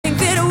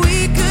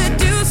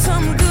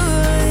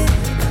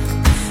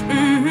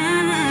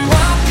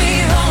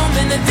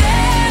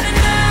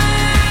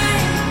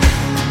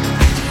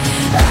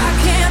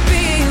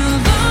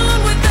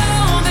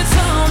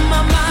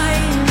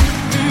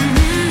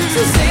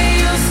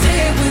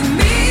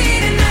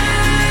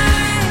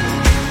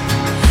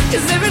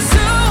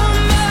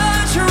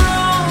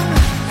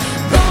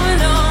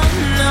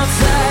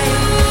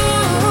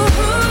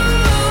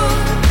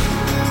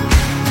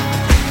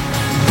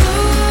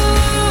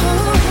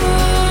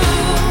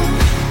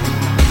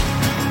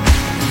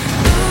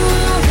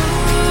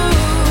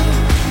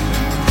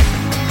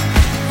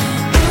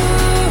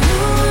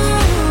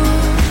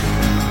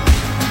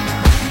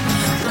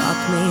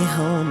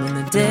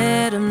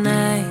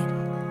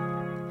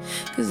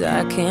'cause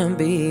I can't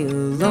be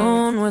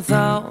alone with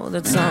all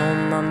that's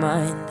on my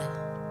mind.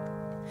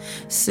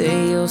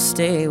 Say you'll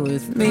stay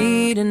with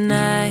me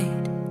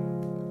tonight,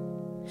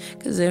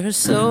 'cause there's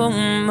so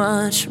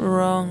much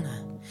wrong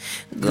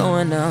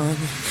going on.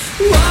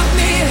 Walk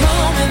me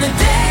home in the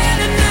dead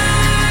of night.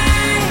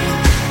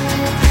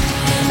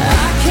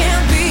 I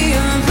can't be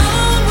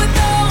alone with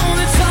all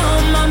that's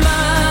on my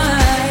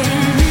mind.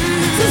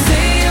 So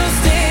say you'll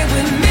stay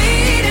with me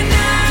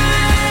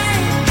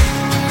tonight,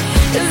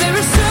 'cause there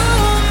is so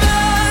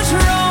much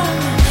wrong.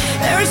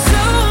 There is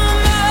so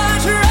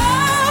much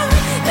wrong.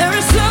 There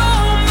is so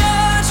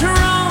much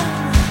wrong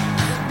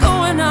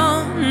going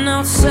on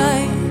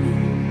outside.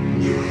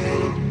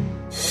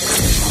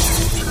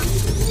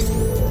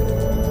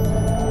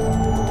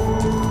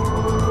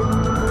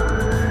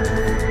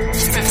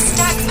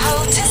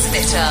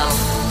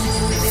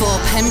 For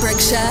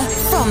Pembrokeshire,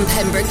 from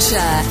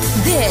Pembrokeshire,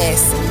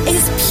 this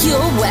is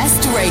Pure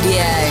West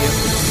Radio.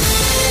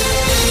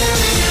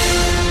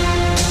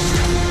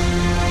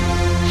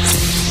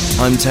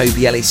 I'm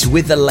Toby Ellis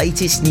with the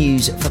latest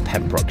news for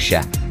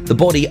Pembrokeshire. The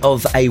body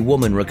of a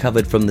woman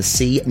recovered from the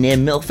sea near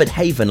Milford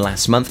Haven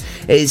last month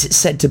is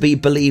said to be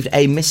believed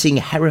a missing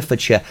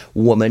Herefordshire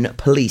woman,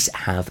 police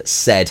have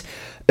said.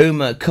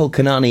 Uma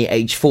Kulkarni,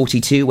 aged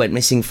 42, went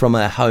missing from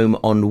her home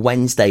on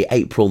Wednesday,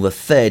 April the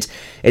 3rd.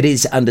 It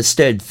is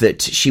understood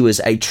that she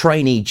was a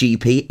trainee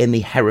GP in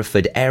the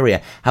Hereford area,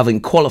 having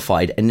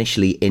qualified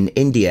initially in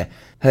India.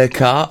 Her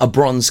car, a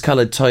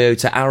bronze-coloured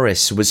Toyota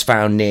Auris, was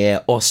found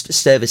near Ost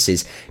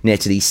Services, near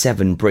to the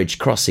Severn Bridge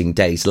crossing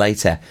days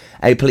later.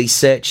 A police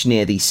search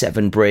near the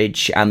Severn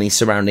Bridge and the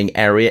surrounding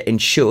area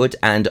ensured,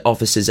 and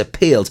officers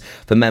appealed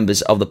for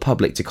members of the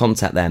public to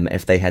contact them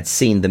if they had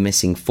seen the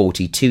missing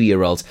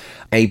 42-year-old.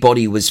 A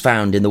body was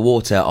found in the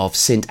water off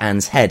St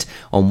Anne's Head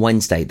on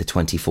Wednesday, the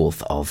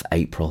 24th of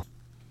April.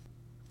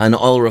 An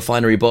oil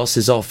refinery boss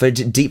has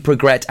offered deep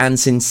regret and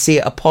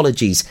sincere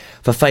apologies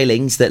for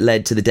failings that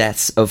led to the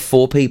deaths of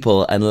 4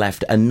 people and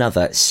left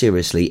another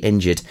seriously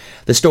injured.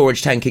 The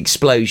storage tank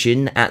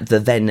explosion at the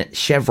then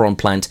Chevron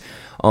plant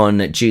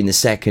on June the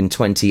 2nd,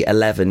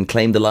 2011,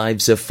 claimed the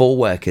lives of 4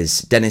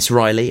 workers: Dennis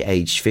Riley,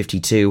 aged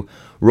 52,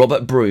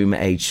 Robert Broom,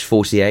 aged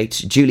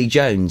 48, Julie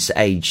Jones,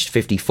 aged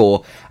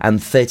 54, and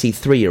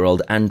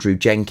 33-year-old Andrew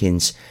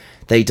Jenkins.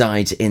 They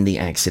died in the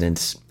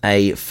accident.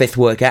 A 5th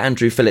worker,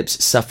 Andrew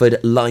Phillips, suffered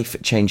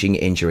life-changing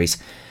injuries.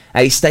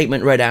 A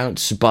statement read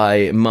out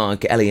by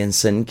Mark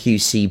Ellianson,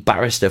 QC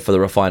barrister for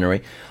the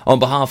refinery, on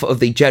behalf of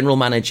the general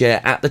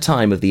manager at the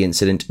time of the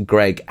incident,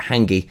 Greg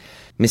Hangy.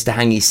 Mr.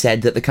 Hangy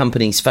said that the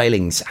company's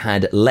failings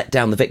had let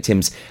down the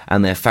victims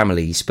and their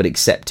families, but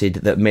accepted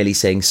that merely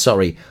saying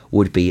sorry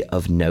would be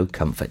of no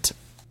comfort.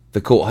 The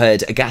court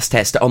heard a gas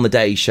test on the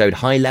day showed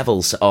high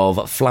levels of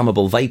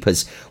flammable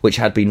vapours, which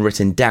had been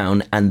written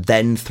down and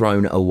then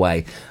thrown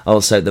away.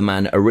 Also, the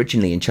man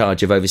originally in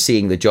charge of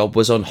overseeing the job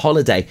was on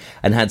holiday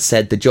and had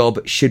said the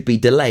job should be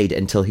delayed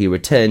until he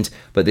returned,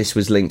 but this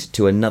was linked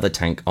to another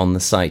tank on the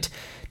site.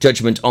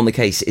 Judgment on the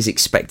case is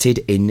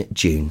expected in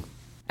June.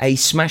 A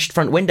smashed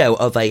front window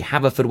of a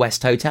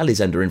Haverfordwest hotel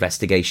is under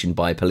investigation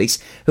by police,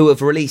 who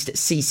have released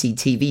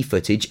CCTV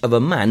footage of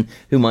a man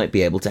who might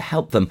be able to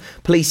help them.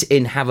 Police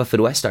in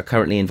Haverfordwest are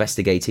currently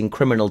investigating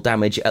criminal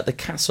damage at the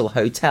Castle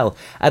Hotel.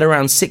 At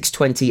around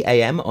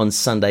 6:20am on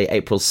Sunday,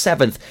 April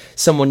 7th,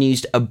 someone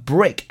used a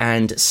brick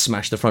and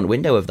smashed the front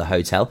window of the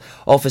hotel.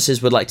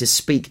 Officers would like to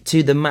speak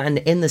to the man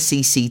in the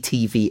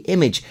CCTV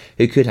image,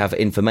 who could have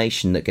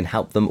information that can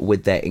help them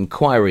with their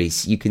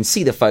inquiries. You can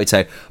see the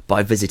photo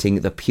by visiting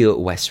the Pure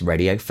West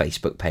Radio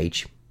Facebook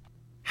page.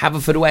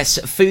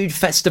 Haverfordwest Food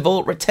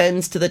Festival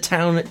returns to the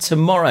town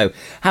tomorrow.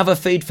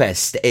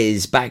 Haverfoodfest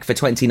is back for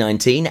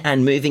 2019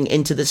 and moving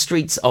into the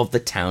streets of the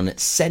town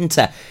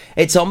centre.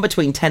 It's on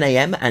between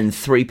 10am and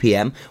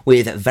 3pm,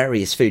 with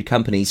various food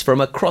companies from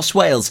across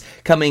Wales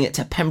coming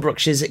to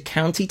Pembrokeshire's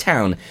county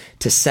town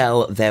to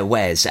sell their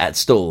wares at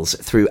stalls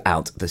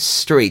throughout the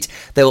street.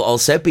 There will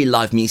also be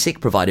live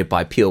music provided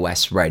by Pure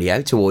West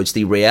Radio towards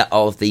the rear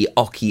of the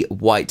Ocky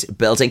White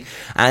building,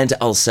 and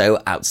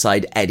also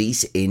outside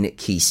Eddie's in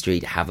Key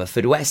Street,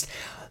 Haverfordwest.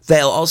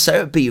 There'll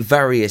also be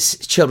various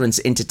children's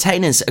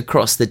entertainers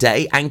across the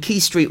day, and Key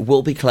Street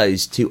will be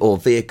closed to all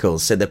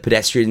vehicles so that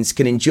pedestrians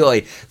can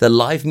enjoy the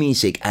live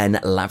music and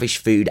lavish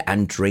food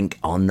and drink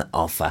on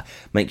offer.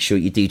 Make sure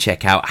you do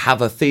check out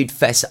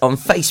Haverfoodfest on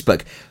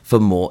Facebook for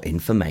more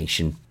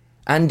information.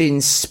 And in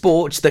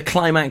sport, the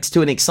climax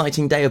to an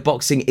exciting day of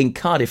boxing in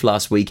Cardiff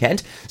last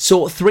weekend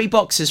saw 3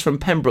 boxers from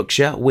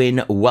Pembrokeshire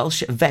win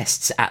Welsh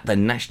vests at the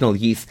National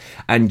Youth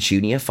and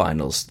Junior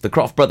Finals. The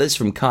Croft brothers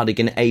from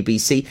Cardigan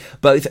ABC,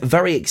 both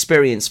very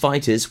experienced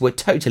fighters, were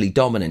totally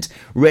dominant.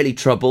 Really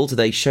troubled,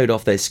 they showed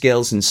off their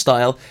skills and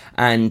style,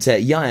 and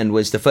Ian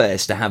was the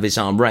first to have his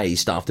arm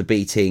raised after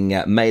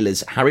beating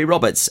Mailer's Harry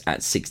Roberts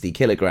at 60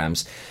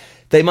 kilograms.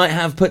 They might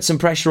have put some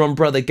pressure on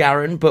brother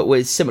Garen, but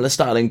with similar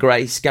style and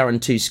grace, Garen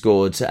too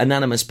scored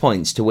unanimous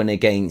points to win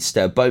against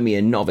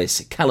Bohemian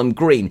novice Callum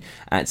Green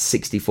at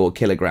 64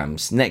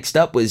 kilograms. Next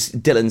up was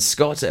Dylan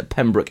Scott at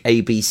Pembroke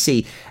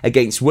ABC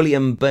against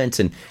William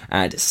Burnton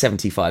at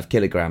 75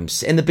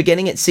 kilograms. In the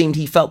beginning, it seemed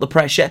he felt the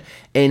pressure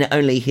in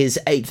only his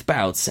 8th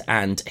bout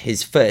and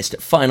his first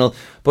final,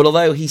 but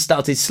although he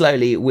started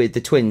slowly with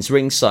the twins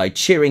ringside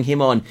cheering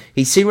him on,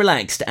 he soon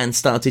relaxed and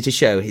started to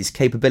show his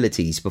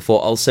capabilities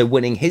before also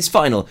winning his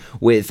final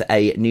with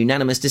a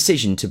unanimous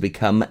decision to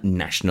become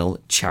national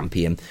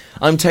champion.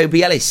 I'm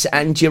Toby Ellis,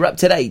 and you're up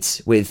to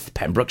date with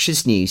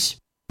Pembrokeshire's news.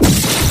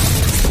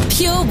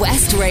 Pure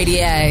West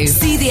Radio.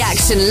 See the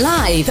action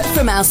live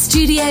from our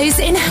studios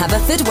in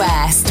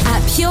Haverfordwest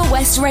at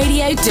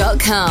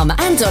purewestradio.com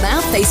and on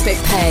our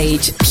Facebook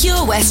page,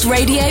 Pure West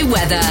Radio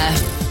Weather.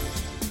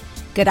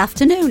 Good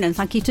afternoon, and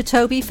thank you to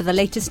Toby for the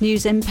latest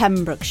news in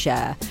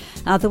Pembrokeshire.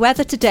 Now, the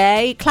weather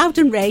today, cloud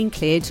and rain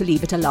cleared to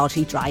leave it a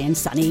largely dry and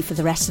sunny for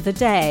the rest of the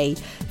day.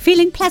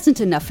 Feeling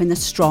pleasant enough in the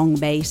strong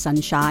May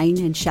sunshine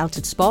in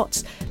sheltered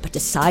spots, but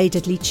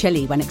decidedly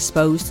chilly when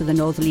exposed to the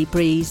northerly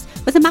breeze,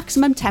 with a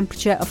maximum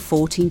temperature of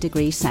 14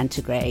 degrees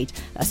centigrade.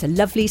 That's a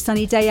lovely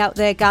sunny day out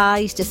there,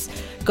 guys. Just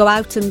go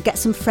out and get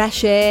some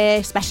fresh air,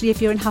 especially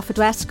if you're in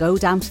Haverfordwest. Go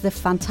down to the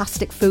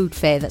fantastic food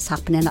fair that's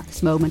happening at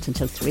this moment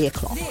until 3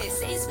 o'clock.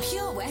 This is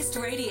Pure West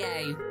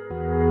Radio.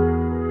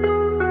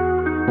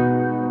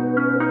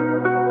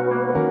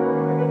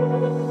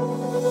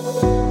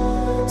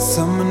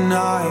 Summer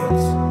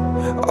nights,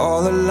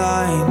 all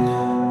aligned,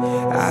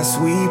 as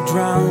we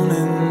drown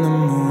in the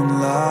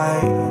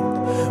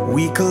moonlight.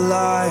 We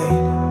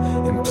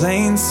collide in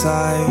plain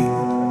sight.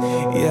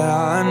 Yeah,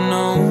 I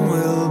know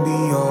we'll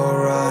be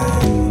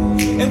alright.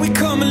 And we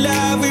come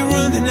alive, we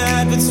run the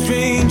night with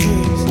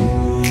strangers,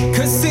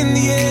 'cause in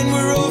the end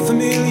we're all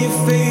familiar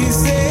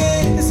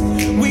faces.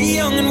 We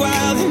young and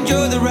wild,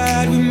 enjoy the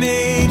ride, we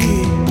made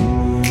it.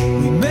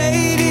 We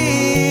made it.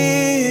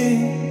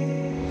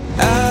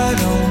 I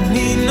don't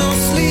need no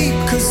sleep,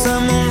 'cause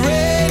I'm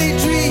already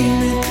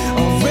dreaming,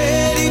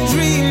 already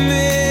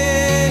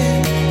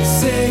dreaming.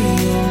 Say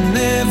you'll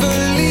never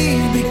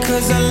leave,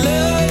 because I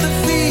love the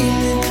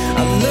feeling,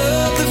 I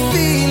love the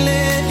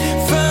feeling.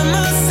 Find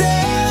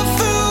myself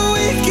a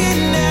wicked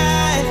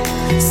night,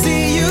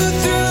 see you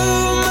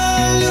through my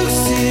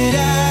lucid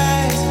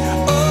eyes.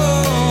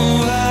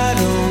 Oh, I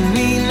don't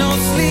need no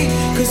sleep,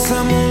 'cause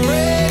I'm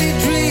already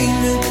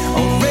dreaming,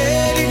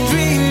 already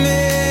dreaming.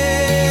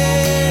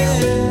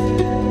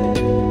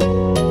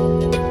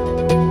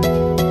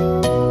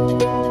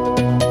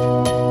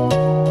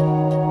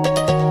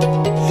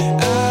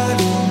 I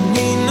don't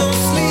need no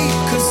sleep,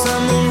 'cause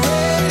I'm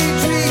already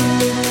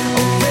dreaming,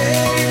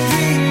 already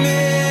dreaming.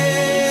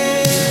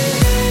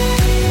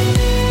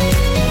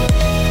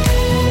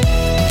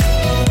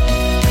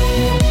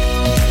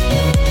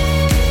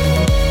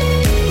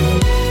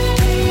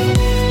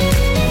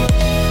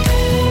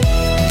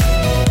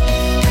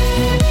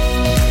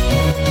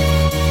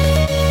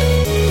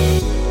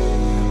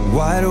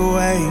 Wide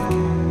awake,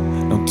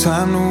 no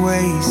time to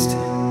waste.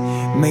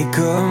 Make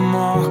a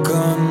mark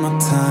on my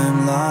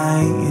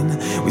timeline.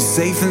 We're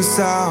safe and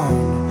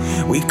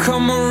sound, we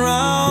come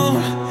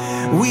around.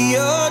 We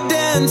are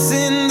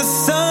dancing the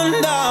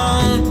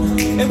sundown.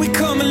 And we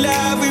come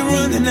alive, we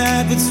run the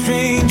night with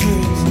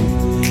strangers,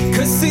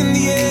 'cause in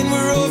the end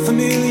we're all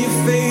familiar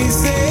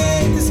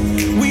faces.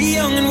 We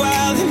young and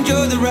wild,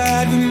 enjoy the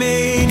ride, we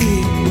made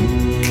it.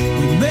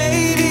 We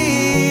made it.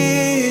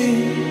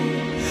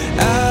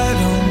 I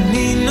don't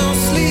need no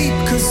sleep,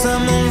 'cause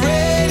I'm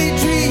already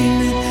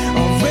dreaming,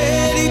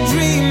 already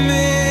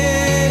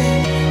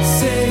dreaming.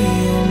 Say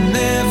you'll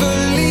never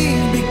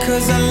leave,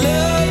 because I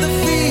love the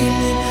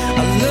feeling,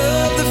 I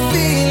love the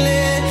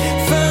feeling.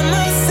 Find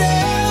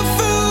myself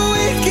a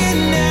wicked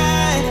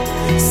night,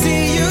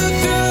 see you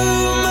through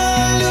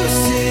my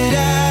lucid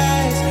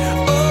eyes.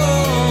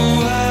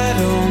 Oh, I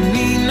don't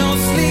need no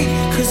sleep,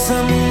 'cause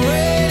I'm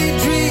already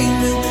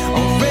dreaming,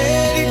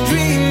 already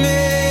dreaming.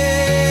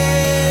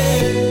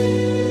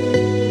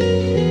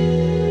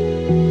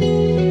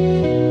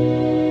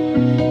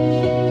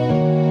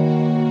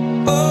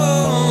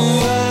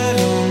 Oh, I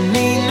don't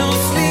need no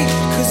sleep,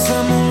 'cause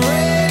I'm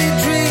already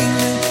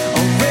dreaming,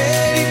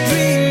 already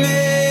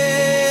dreaming.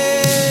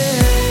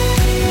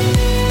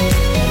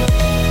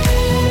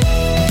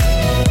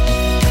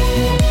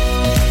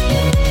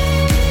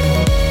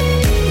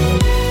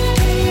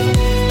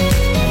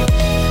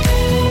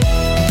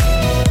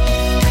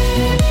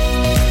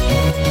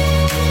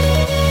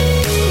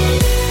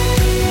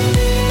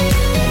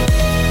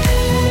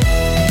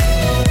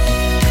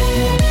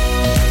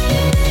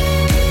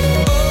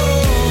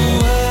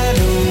 Oh, I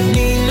don't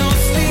need no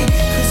sleep,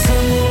 'cause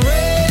I'm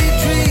already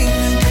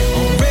dreaming,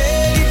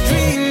 already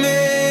dreaming.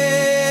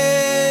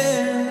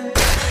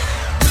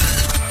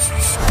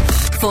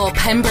 For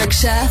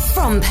Pembrokeshire,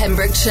 from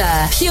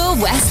Pembrokeshire, Pure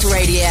West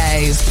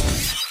Radio.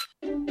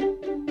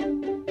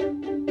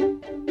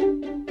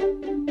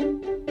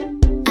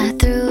 I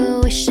threw a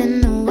wish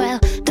in the well.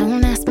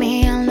 Don't ask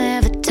me, I'll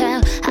never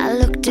tell. I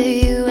looked at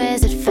you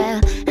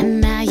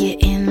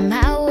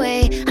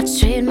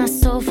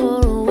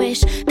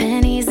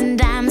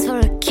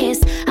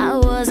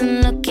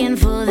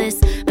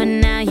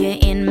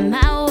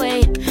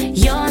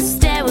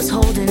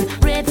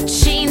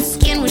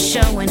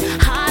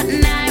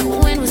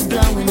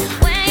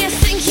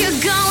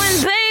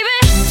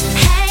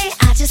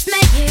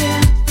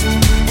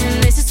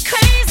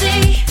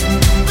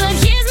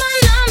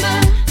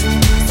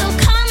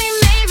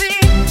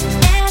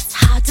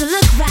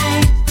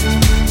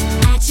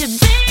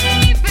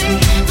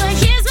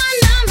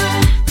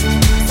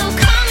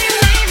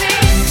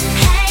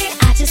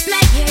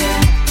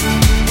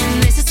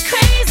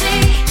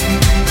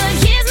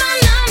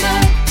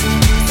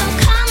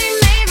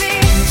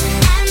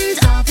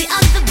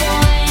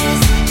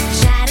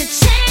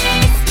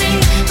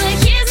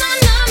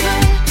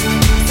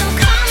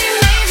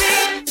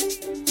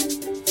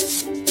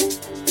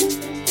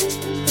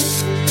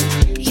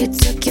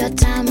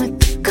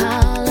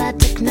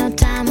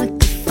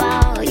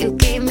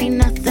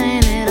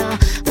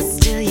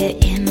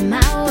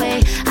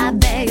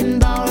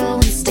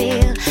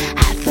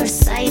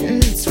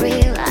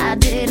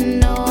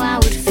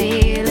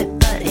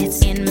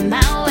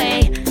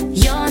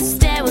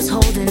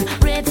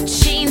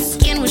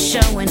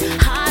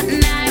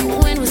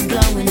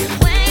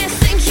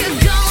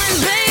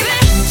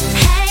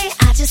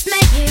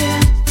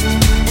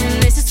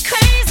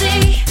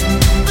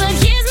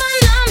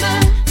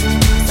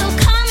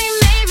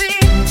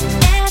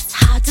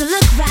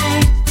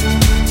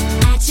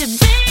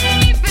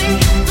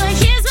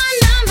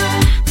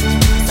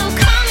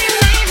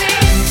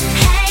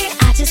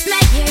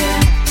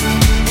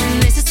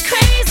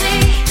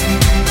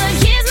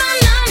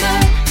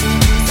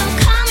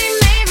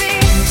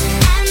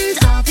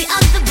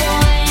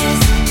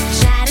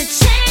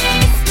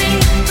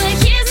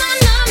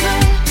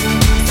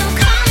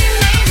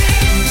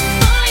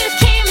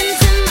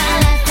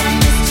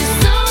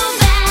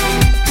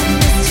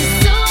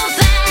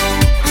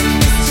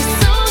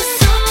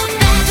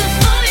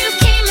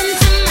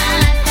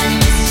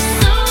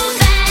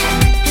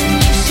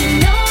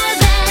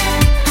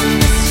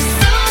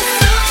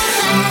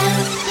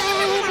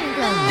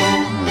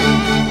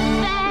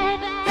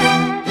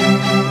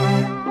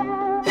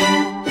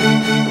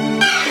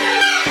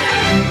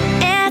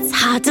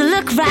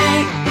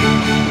right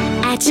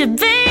at you,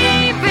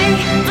 baby.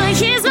 But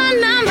here's my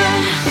number,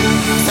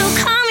 so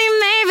call me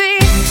maybe.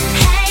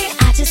 Hey,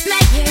 I just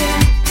met you,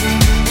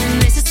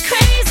 and this is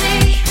crazy.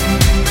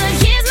 But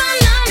here's my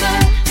number,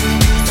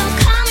 so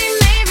call me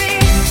maybe.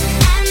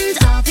 And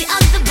all the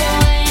other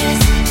boys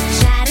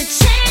try to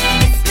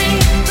chase me,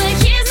 but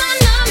here's my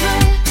number,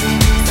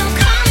 so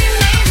call me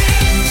maybe.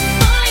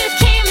 Before you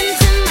came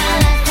into my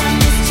life, I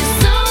missed you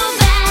so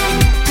bad.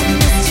 I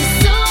missed you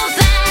so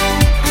bad.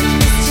 I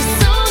missed you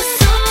so,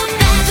 so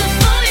bad.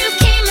 Before you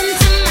came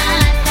into my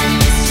life, I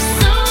missed you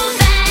so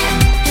bad.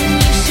 And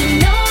you should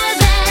know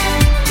that,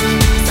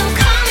 so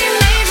call me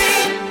maybe.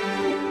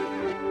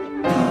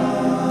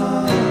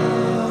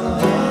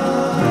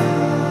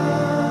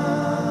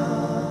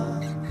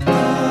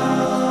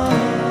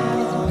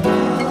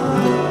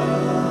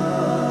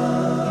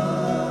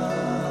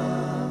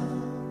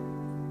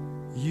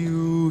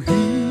 You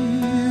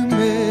hear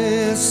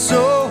me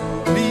so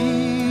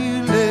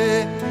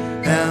clearly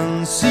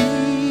and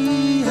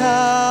see how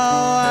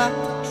I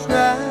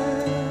try.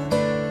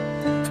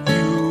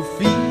 You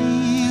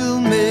feel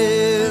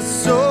me,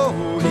 so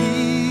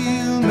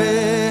heal me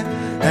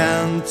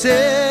and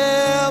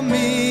tear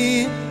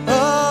me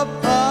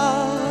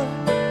apart.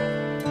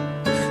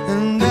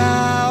 And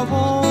I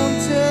won't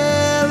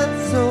tell it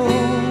so.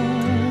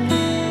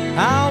 I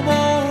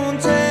won't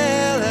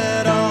tell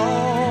it all.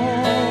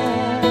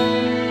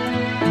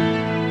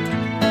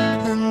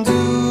 And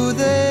do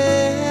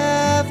they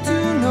have to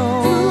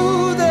know?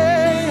 Do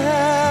they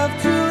have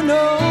to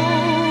know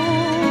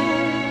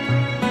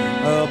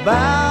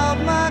about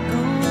my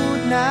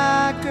good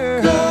night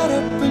girl? Caught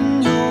up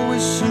in your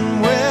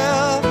wishing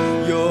well,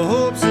 your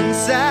hopes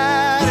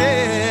inside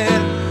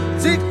it.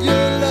 Take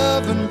your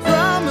love and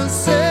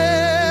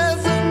promises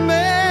and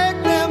make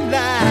them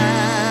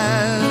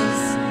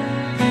last.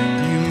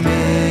 You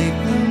make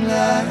them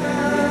last.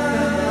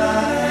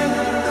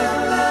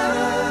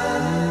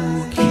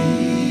 You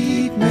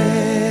keep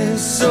me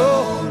so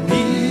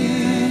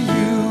near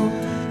you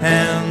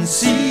and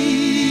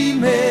see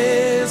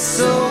me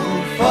so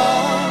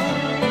far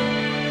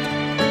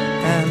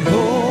and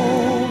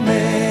hold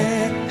me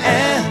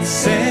and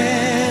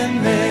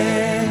send me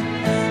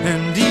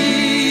and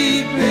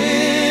deep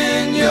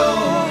in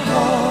your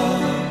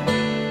heart.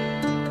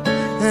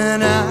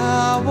 And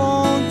I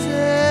won't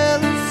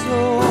tell it so.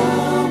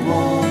 I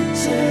won't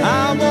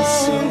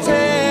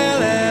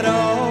tell it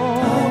all.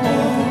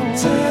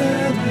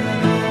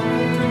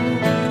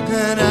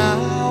 And I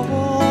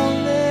won't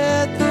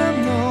let them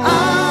know. I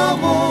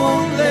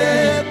won't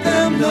let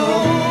them know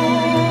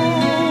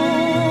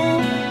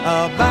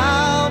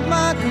about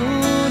my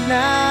good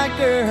night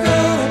girl.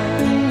 Caught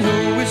up in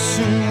your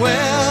wishing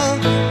well,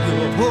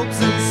 your hopes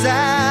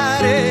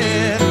inside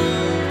it.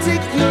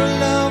 Take your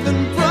love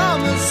and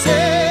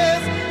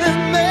promises and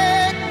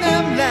make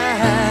them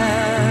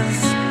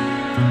last.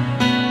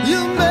 You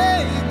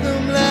make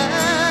them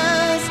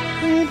last.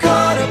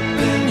 Caught up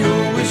in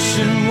your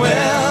wishing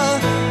well,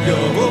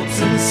 your hopes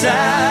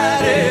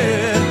inside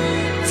it.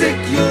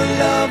 Take your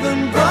love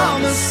and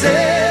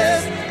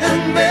promises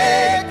and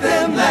make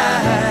them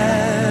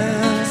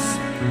last.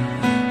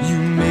 You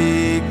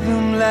make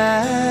them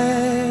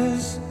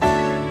last.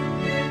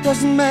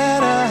 Doesn't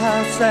matter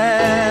how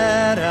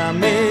sad I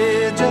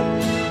made you.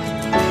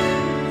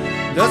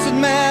 Doesn't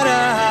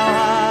matter how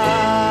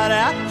hard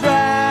I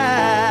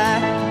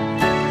try.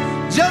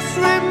 Just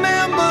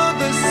remember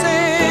the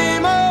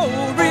same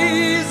old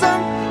reason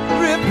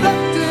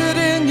reflected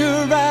in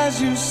your eyes.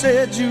 You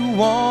said you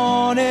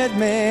wanted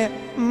me.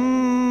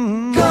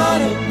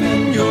 Caught up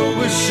in your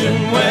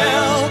wishing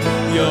well,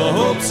 your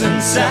hopes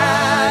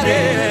inside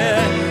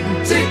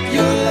it. Take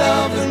your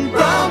love and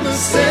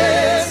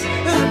promises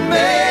and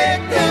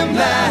make them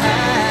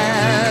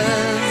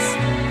last.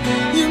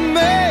 You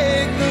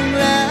make them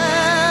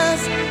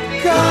last.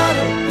 Caught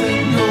up in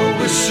your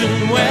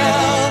wishing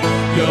well,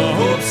 your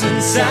hopes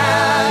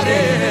inside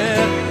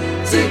it.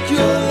 Take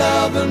your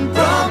love and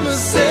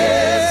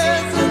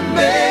promises and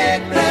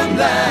make them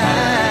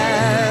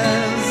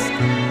last.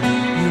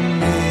 You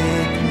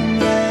make them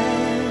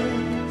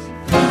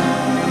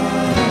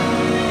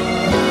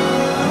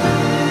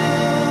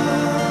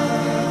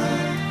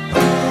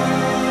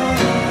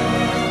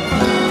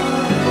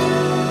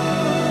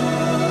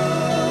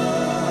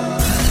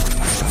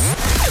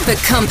For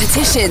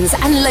competitions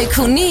and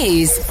local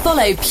news,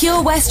 follow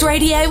Pure West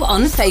Radio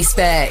on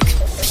Facebook.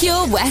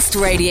 Pure West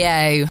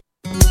Radio.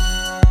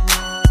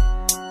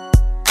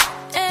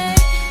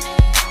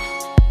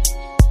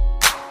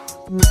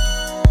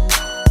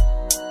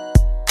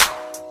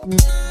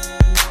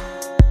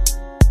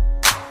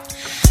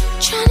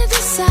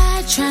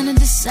 Trying to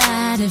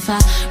decide if I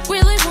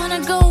really wanna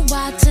go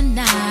out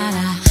tonight.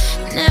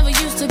 I never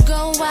used to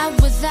go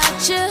out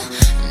without you.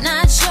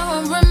 Not sure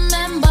I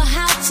remember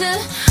how to.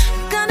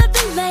 Gonna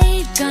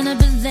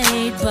be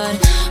late, but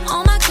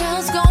all my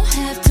girls gon'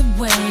 have to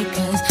wait.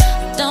 Cause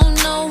I don't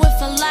know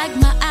if I like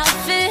my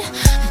outfit.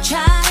 I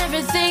tried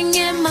everything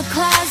in my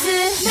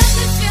closet.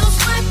 Nothing feels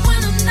right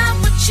when I'm not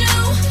with you.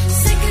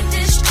 Sick of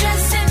this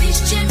dress and these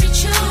Jimmy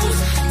Choo.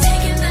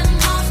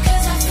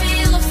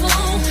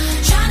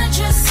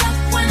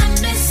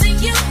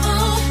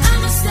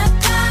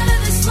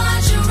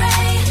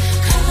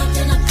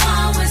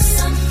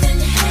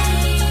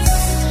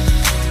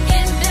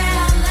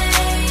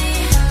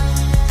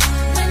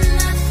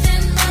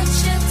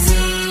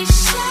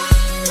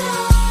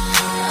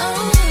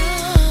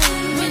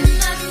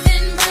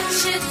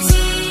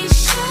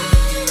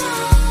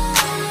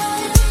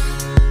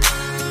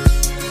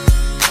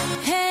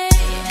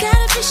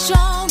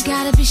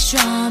 to be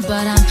strong,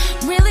 but I'm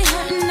really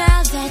hurting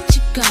now that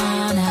you're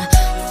gone. I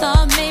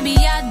thought maybe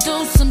I'd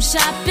do some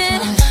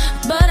shopping,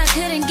 but I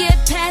couldn't get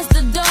past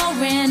the door.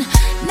 And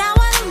now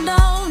I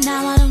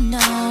don't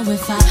know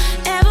if I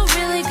ever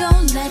really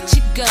gonna let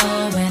you go.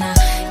 And I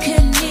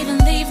couldn't even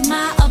leave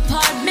my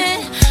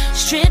apartment,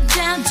 stripped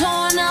down,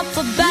 torn up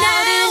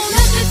about it.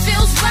 Nothing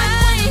feels right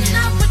when I'm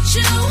not with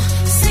you.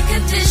 Sick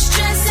of this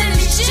dress and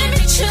these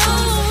Jimmy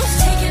Choos.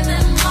 Taking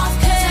them off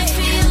 'cause I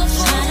feel a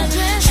fool.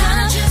 Trying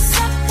to dress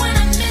up when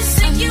I'm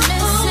missing you. I'm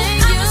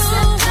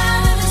slipped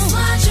out of this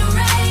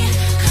lingerie,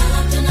 curl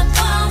up in a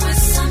bar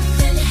with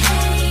something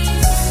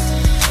haze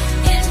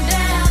in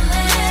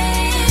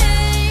ballet,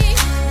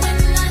 with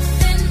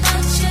nothing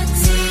but your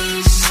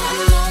t-shirt.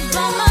 I'm all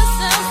by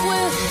myself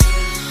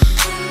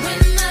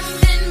with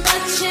nothing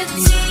but your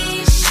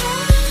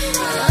t-shirt.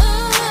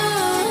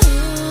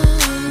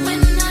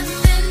 With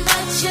nothing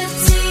but your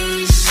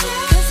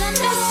t-shirt. 'Cause I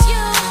miss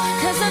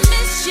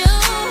you.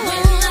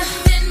 With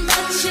nothing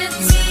but your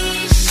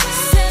t-shirt.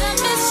 Said I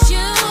miss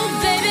you,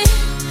 baby.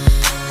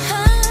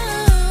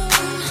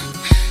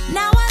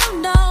 Now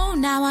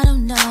I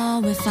don't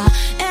know if I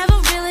ever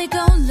really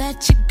gonna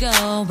let you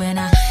go. And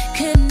I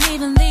couldn't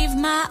even leave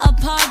my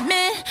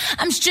apartment.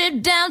 I'm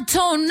stripped down,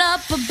 torn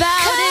up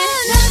about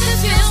it. Nothing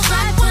feels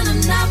right when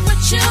I'm not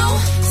with you.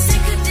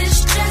 Sick of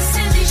this dress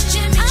and these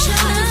Jimmy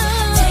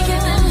Choos.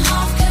 Taking them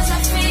off 'cause I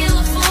feel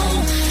a fool.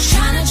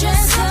 Trying to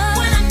dress up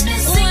when I'm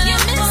missing you.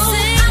 I'm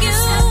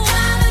stepped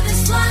out of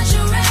this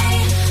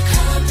lingerie,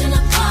 curl up in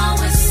a bar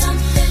with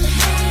something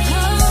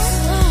haze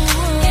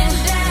in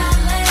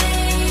ballet.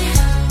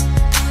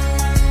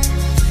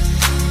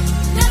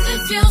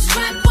 Nothing feels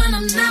right when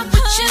I'm not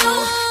with you.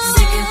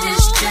 Sick of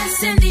this dress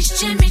and these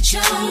Jimmy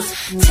Choos.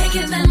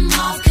 Taking them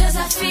off 'cause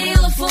I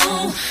feel a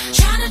fool.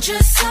 Trying to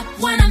dress up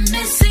when I'm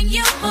missing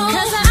you.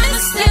 'Cause I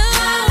miss you.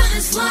 Out of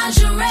this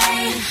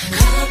lingerie,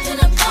 curl up in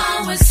a bar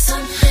with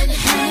something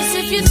haze.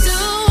 If you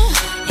do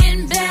in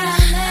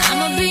ballet,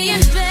 I'ma be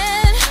in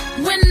bed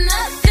with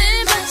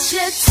nothing but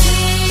your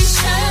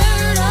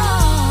t-shirt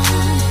on.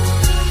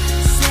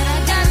 Said I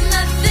got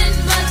nothing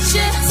but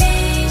your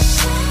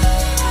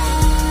t-shirt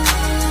on.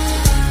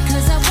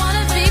 'Cause I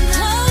wanna be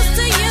close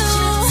to you.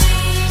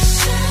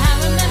 I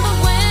remember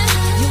when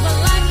you would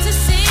like to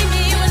see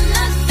me with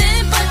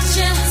nothing but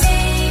your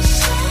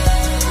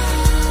t-shirt on.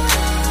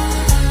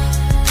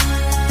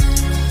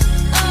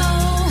 Oh,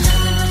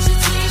 nothing but your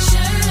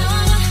t-shirt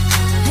on.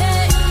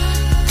 Hey,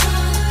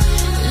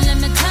 let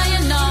me tell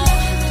you no.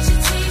 Put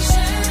your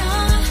t-shirt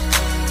on.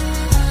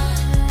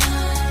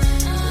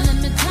 Let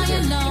me tell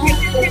you no.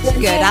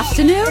 Good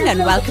afternoon and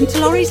welcome to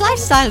Laurie's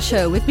Lifestyle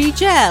Show with me,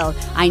 Jill.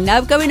 I'm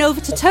now going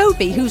over to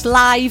Toby, who's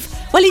live.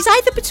 Well, he's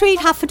either between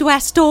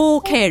Haverfordwest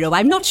or Cairo.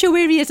 I'm not sure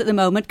where he is at the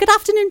moment. Good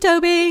afternoon,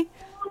 Toby.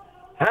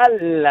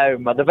 Hello,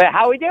 Mother Bear.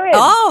 How are we doing?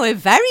 Oh, we're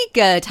very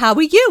good. How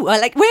are you?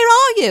 Where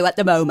are you at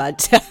the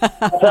moment?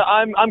 So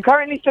I'm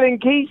currently still in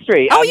Key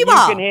Street. Oh, you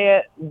are? You can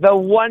hear the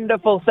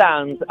wonderful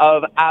sounds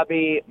of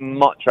Abby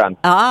Mottram.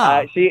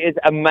 She is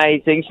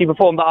amazing. She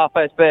performed at our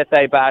first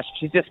birthday bash.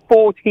 She's just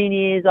 14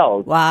 years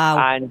old. Wow.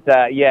 And,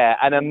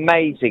 an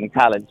amazing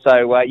talent.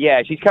 So,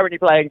 she's currently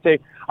playing to,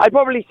 I'd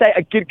probably say,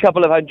 a good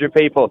couple of hundred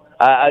people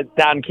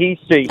down Key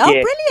Street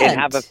here brilliant. in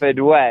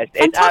Haverfordwest.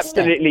 Fantastic. It's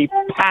absolutely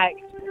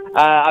packed.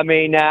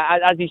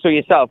 As you saw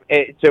yourself,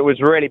 it was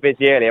really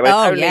busy earlier. It's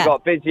only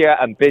got busier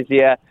and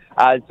busier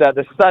as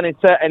the sun is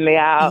certainly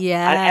out,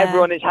 and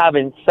everyone is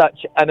having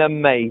such an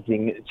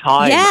amazing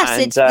time. Yes,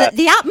 and,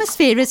 the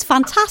atmosphere is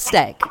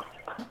fantastic.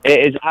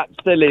 It is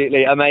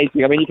absolutely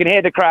amazing. I mean, you can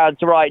hear the crowds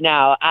right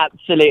now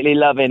absolutely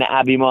loving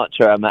Abby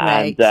Mottram.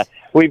 Right. And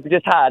we've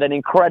just had an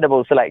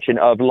incredible selection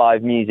of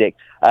live music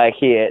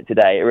here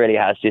today. It really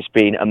has just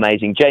been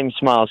amazing. James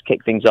Smiles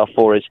kicked things off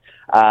for us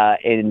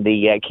in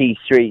the Key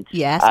Street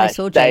I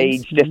saw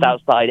stage James. just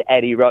outside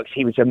Eddie Rocks.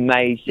 He was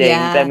amazing.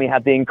 Yeah. Then we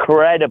had the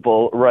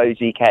incredible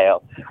Rosie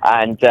Kale,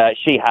 and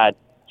she had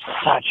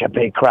such a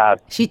big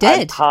crowd. She did.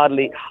 And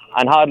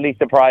hardly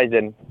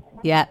surprising.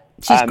 Yeah,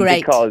 she's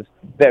great. Because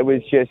there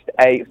was just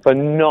a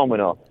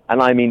phenomenal,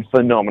 and I mean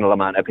phenomenal,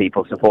 amount of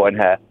people supporting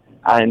her.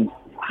 And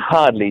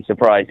hardly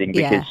surprising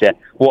because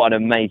what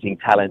an amazing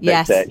talent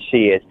that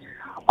she is.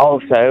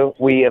 Also,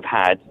 we have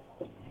had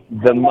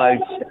the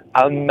most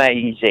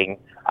amazing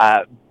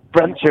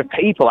bunch of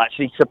people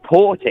actually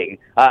supporting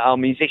our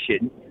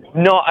musicians,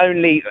 not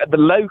only the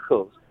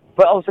locals,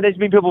 but also there's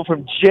been people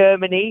from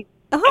Germany,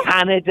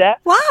 Canada,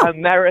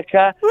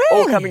 America,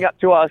 all coming up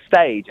to our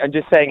stage and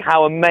just saying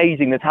how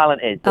amazing the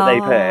talent is that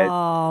they've heard.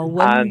 Oh,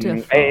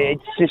 wonderful.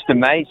 It's just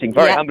amazing.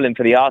 Very humbling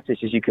for the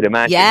artists, as you could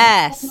imagine.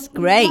 Yes,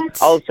 great.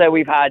 Also,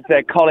 we've had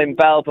Colin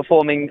Bell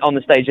performing on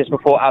the stage just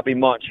before Abby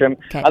Mottram.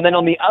 Okay. And then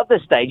on the other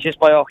stage, just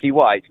by Ockie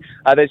White,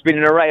 there's been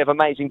an array of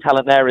amazing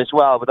talent there as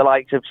well, with the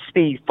likes of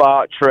Steve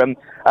Bartram,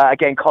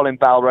 again, Colin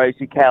Bell,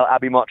 Rosie Kale,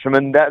 Abby Mottram,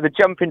 and the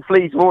Jumping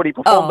Fleas have already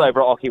performed over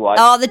at Ockie White.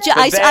 Oh,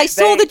 I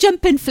saw the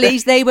Jumping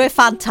Fleas. They were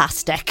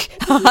fantastic.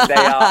 They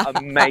are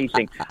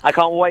amazing. I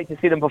can't wait to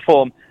see them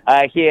perform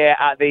here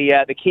at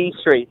the Key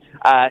Street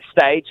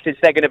stage, because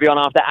they're going to be on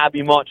after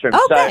Abbey Mottram.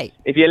 Oh, so great.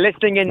 if you're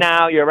listening in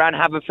now, you're around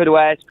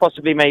Haverfordwest,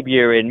 possibly maybe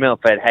you're in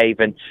Milford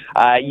Haven,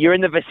 you're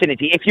in the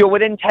vicinity. If you're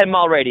within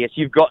 10-mile radius,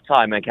 you've got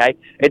time, okay?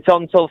 It's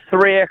on till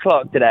 3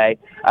 o'clock today,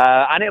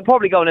 and it'll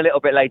probably go on a little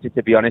bit later,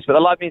 to be honest, but the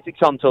live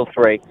music's on till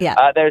 3.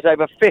 Yeah. There's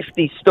over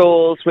 50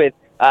 stalls with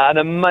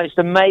the most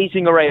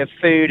amazing array of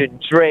food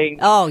and drink.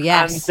 Oh,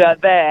 yes. And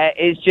there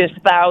is just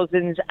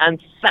thousands and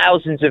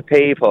thousands of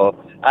people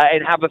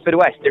in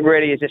Haverfordwest. It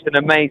really is just an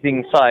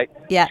amazing sight.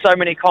 Yeah. So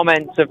many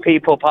comments of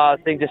people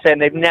passing just saying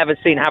they've never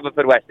seen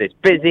Haverfordwest this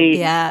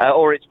busy,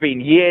 or it's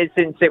been years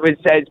since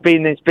it's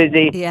been this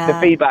busy. Yeah. The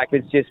feedback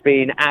has just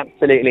been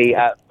absolutely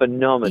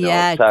phenomenal.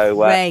 Yeah, so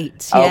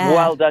great. Yeah.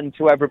 well done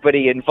to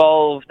everybody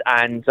involved,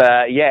 and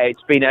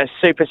it's been a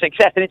super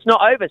success, and it's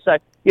not over. So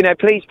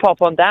please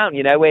pop on down.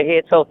 We're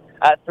here till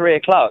 3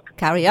 o'clock.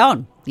 Carry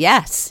on.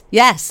 Yes.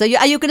 So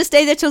are you going to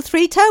stay there till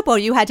 3, Tobe, or are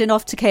you heading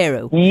off to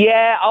Carew?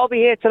 Yeah, I'll be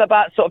here till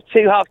about sort of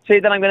 2, half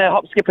 2. Then I'm going to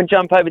hop, skip and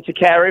jump over to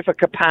Carew for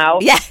Kapow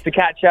to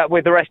catch up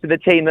with the rest of the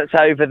team that's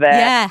over there.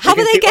 Yeah, how are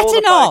they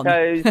getting on?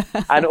 Photos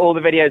and all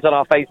the videos on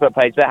our Facebook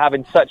page. They're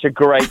having such a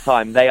great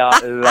time. They are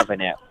loving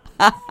it.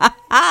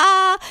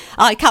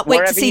 I can't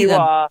wait to see them.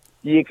 Wherever you are,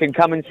 you can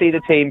come and see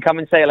the team, come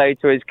and say hello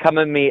to us, come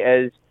and meet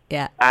us.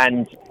 Yeah.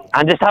 And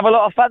just have a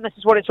lot of fun. This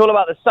is what it's all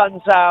about. The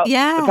sun's out.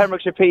 Yeah. The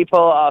Pembrokeshire people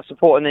are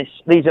supporting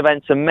these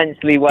events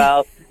immensely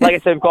well. Like I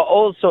said, we've got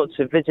all sorts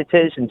of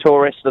visitors and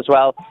tourists as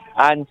well.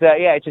 And,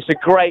 it's just a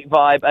great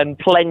vibe and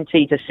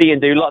plenty to see and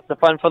do. Lots of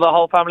fun for the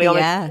whole family on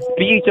this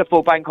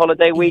beautiful bank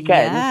holiday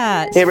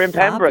weekend here in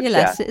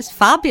Pembrokeshire. It's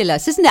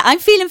fabulous, isn't it? I'm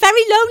feeling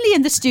very lonely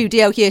in the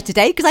studio here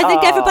today because I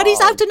think everybody's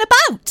out and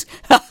about.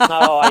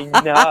 Oh, I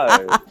know.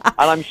 And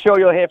I'm sure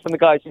you'll hear from the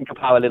guys in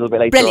Kapow a little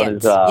bit later on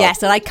as well.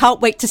 Yes, and I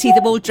can't wait to see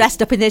them all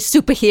dressed up in their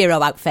superhero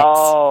outfits.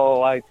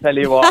 Oh, I tell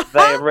you what, they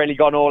have really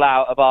gone all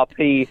out of our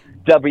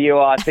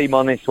PWR team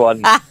on this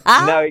one.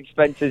 No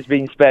expenses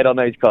being spared on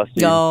those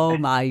costumes. Oh,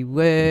 my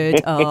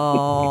word.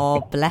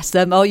 Oh, bless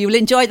them. Oh, you'll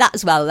enjoy that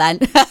as well then.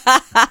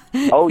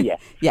 Oh, yeah.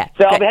 Yeah.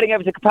 So I'll be heading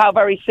over to Kapow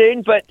very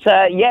soon. But,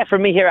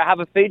 from me here at Have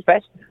a Food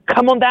Fest,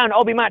 come on down.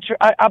 Abbey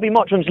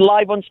Mottram's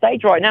live on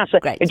stage right now. So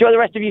enjoy the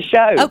rest of your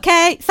show.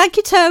 Okay. Thank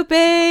you,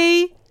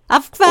 Toby.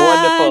 Have fun.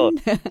 Wonderful.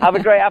 Have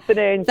a great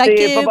afternoon. Thank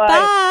See you. Bye-bye.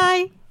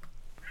 Bye.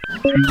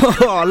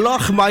 Oh,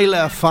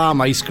 Lochmeyler Farm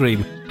Ice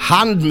Cream.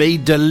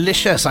 Handmade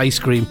delicious ice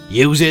cream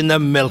using the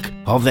milk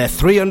of their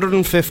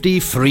 350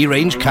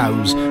 free-range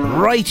cows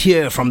right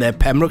here from their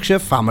Pembrokeshire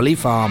family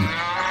farm.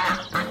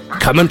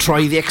 Come and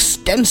try the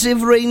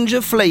extensive range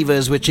of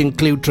flavours which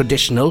include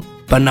traditional,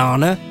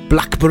 banana,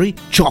 blackberry,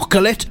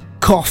 chocolate,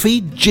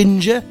 coffee,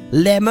 ginger,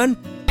 lemon,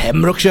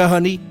 Pembrokeshire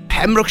honey,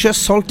 Pembrokeshire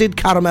salted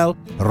caramel,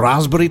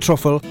 raspberry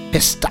truffle,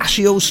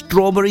 pistachio,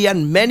 strawberry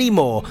and many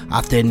more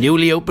at their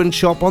newly opened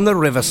shop on the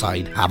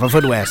Riverside,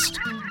 Haverfordwest.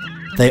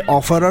 They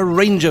offer a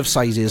range of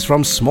sizes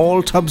from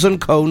small tubs and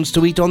cones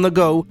to eat on the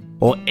go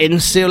or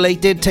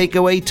insulated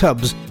takeaway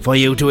tubs for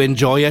you to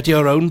enjoy at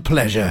your own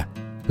pleasure.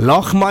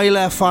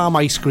 Lochmeyler Farm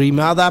Ice Cream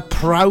are the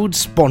proud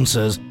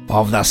sponsors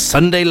of the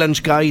Sunday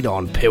Lunch Guide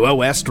on Pure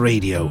West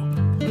Radio.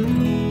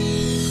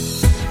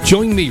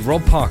 Join me,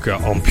 Rob Parker,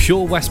 on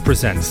Pure West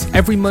Presents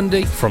every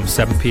Monday from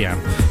 7 p.m,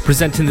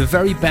 presenting the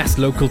very best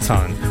local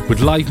talent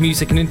with live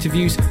music and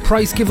interviews,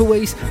 prize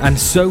giveaways and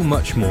so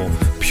much more.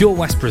 Pure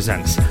West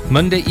Presents,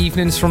 Monday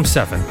evenings from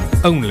 7,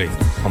 only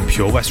on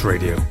Pure West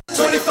Radio.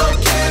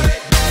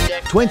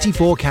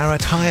 24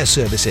 Carat Hire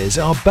Services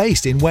are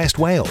based in West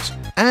Wales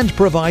and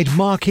provide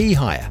marquee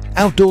hire,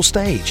 outdoor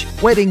stage,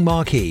 wedding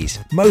marquees,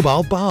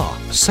 mobile bar,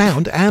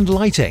 sound and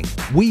lighting.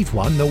 We've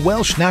won the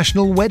Welsh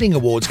National Wedding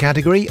Awards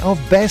category of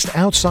Best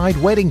Outside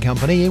Wedding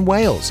Company in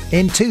Wales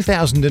in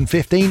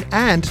 2015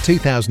 and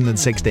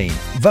 2016,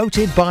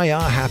 voted by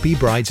our happy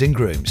brides and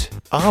grooms.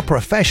 Our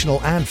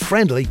professional and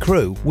friendly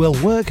crew will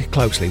work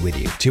closely with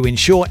you to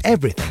ensure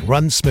everything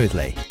runs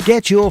smoothly.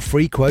 Get your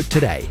free quote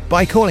today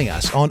by calling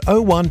us on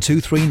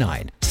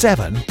 01239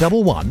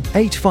 711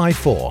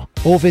 854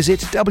 or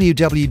visit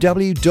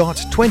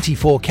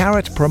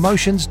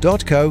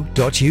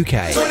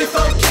www.24caratpromotions.co.uk.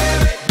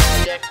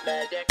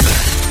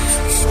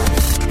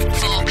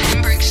 For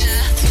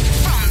Pembrokeshire,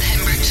 from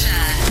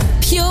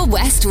Pembrokeshire, Pure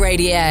West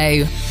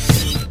Radio.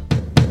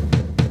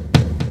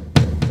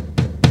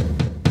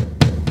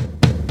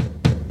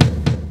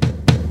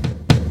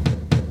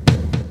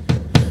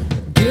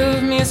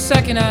 Give me a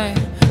second, I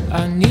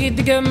need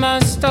to get my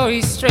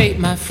story straight.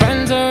 My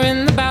friends are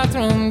in the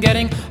bathroom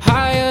getting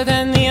higher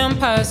than the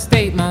Empire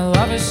State. My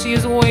lover, she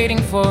is waiting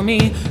for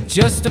me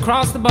just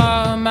across the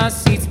bar. My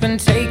seat's been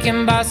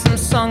taken by some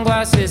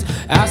sunglasses,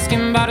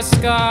 asking about a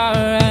scar.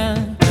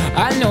 And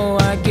I know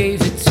I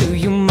gave it to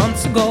you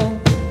months ago.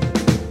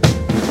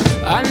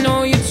 I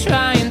know you're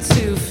trying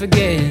to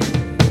forget,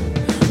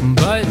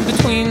 but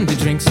between the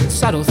drinks and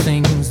subtle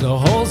things, the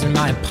holes in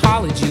my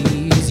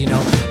apologies, you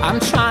know, I'm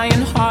trying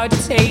hard to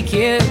take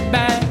it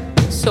back.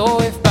 So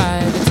if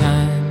by the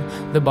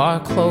time the bar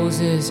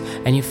closes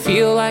and you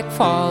feel like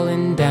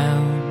falling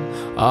down,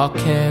 I'll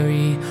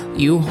carry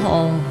you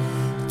home.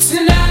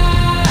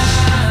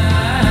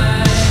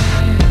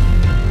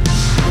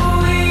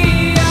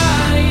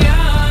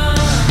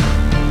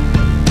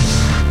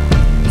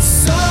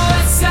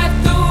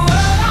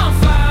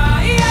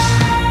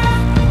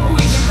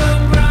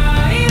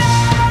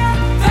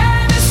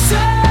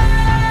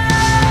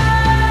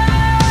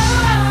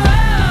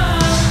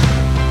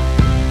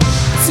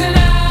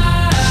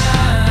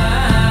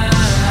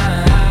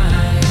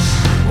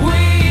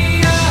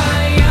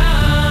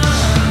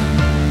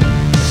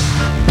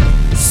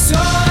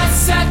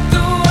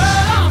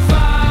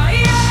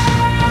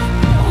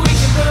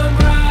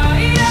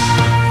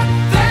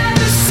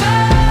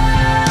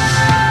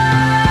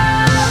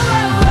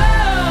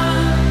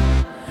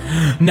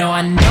 No,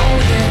 I know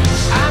that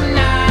I'm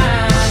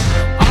not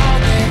all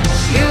that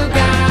you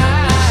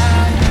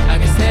got. I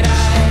guess that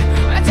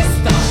I just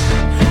thought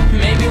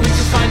maybe we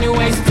could find new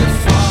ways to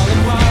fall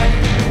apart.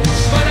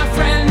 But our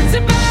friends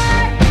are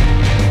back,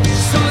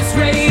 so let's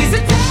raise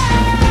a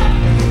toast.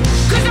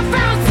 'Cause I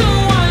found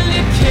someone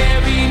to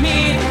carry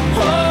me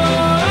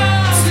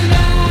home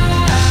tonight.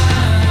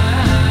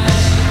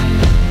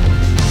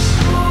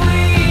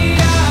 We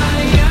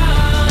are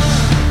young,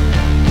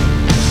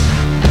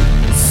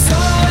 so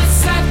let's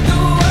set the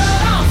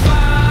world on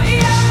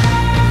fire.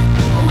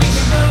 We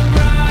can burn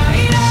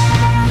brighter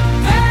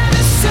than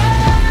the sun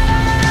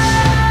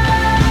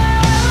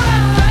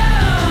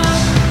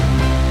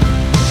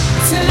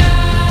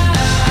tonight.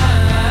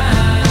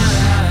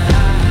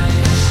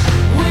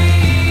 We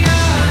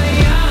are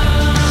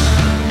young,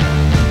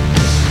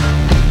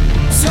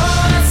 so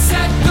let's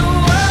set the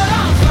world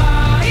on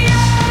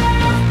fire.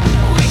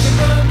 We can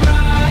burn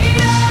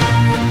brighter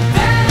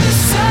than the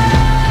sun.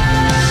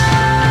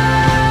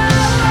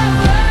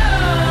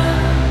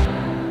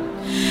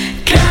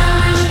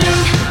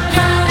 Counting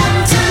home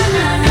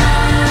tonight.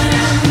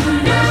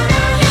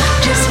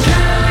 Just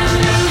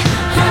counting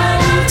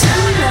home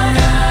tonight.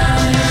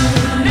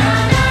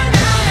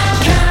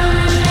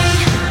 Counting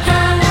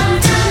home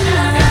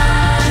tonight.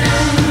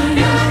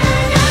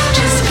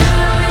 Just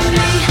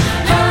counting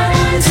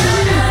home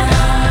tonight.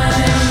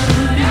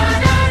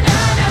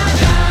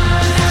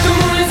 The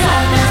moon is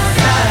on my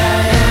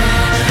side.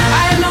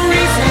 I have no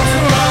reason to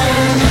run.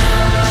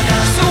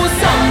 So will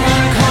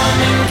someone come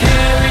and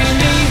carry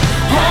me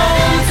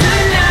home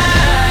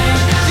tonight?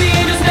 The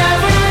angels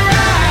never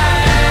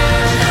arrive,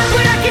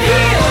 but I can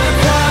hear the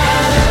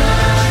choir.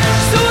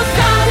 So will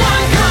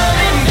someone come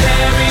and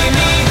carry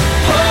me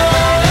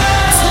home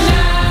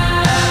tonight?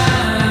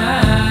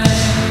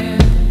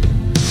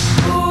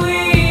 We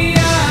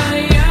are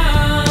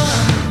young,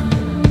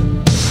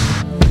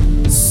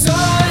 so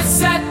let's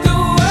set the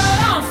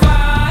world on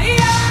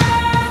fire.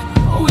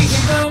 We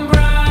can burn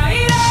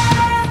brighter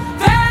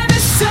than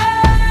the sun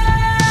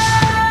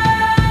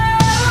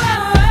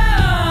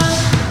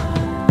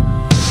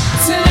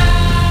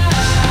tonight.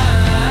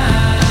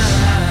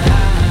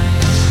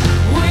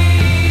 We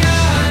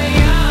are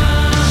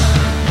young,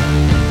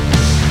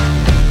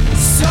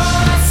 so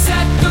let's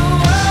set the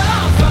world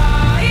on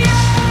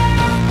fire.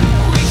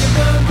 We can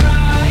burn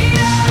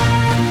brighter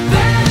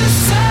than the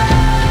sun.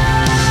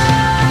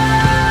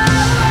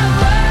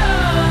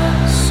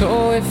 So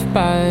if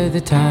by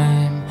the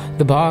time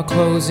the bar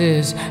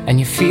closes and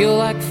you feel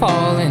like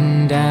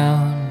falling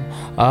down,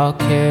 I'll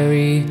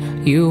carry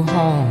you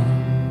home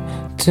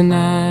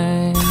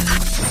tonight.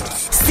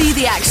 See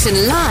the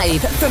action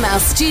live from our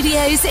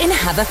studios in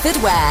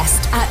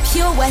Haverfordwest at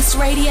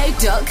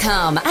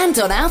purewestradio.com and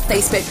on our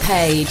Facebook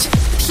page,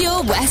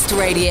 Pure West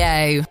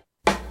Radio.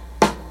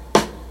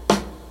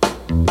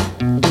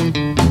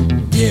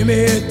 Give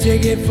me a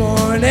ticket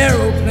for an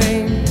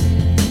aeroplane.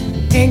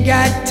 Ain't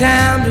got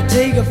time to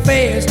take a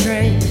fast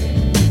train.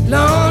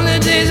 Lonely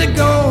days are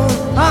gone,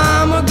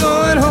 I'm a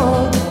going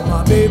home.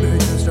 My baby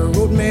just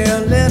wrote me a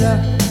letter.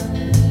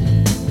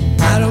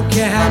 I don't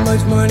care how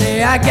much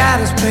money I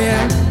gotta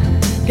spend.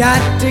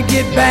 Got to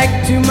get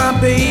back to my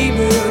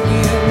baby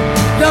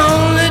again.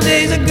 Lonely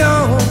days are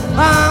gone,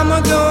 I'm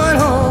a going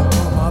home.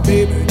 My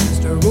baby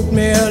just wrote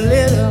me a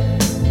letter.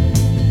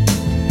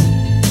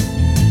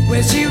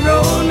 When she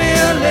wrote me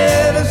a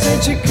letter, said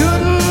she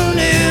couldn't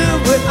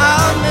live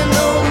without me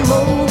no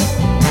more.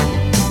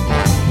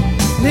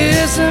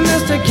 Listen,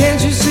 mister,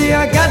 can't you see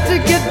I got to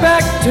get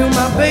back to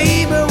my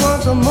baby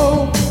once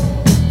more?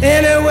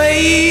 Anyway,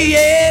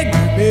 yeah,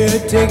 give me a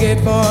ticket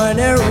for an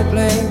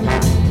aeroplane.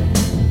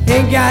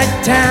 Ain't got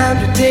time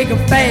to take a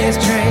fast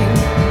train.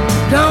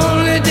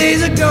 Lonely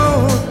days are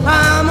gone,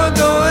 I'm a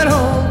going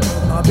home.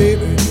 My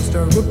baby just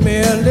wrote me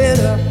a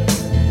letter.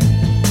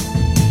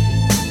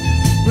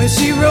 When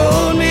she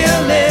wrote me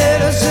a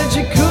letter, said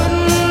she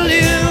couldn't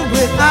live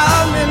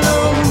without me no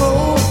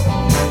more.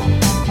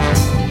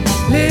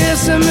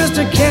 Listen,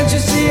 mister, can't you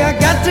see I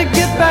got to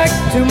get back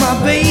to my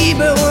baby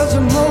once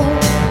more?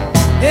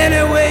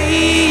 Anyway,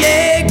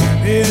 yeah,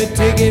 give me a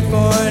ticket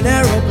for an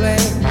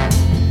aeroplane.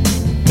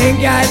 Ain't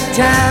got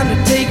time to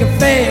take a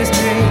fast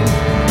train.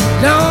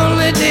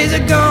 Lonely days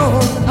are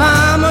gone,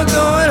 I'm a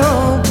going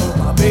home.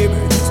 My baby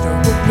just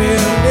wrote me a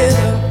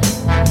letter.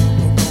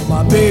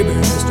 My baby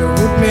just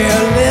wrote me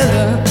a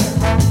letter.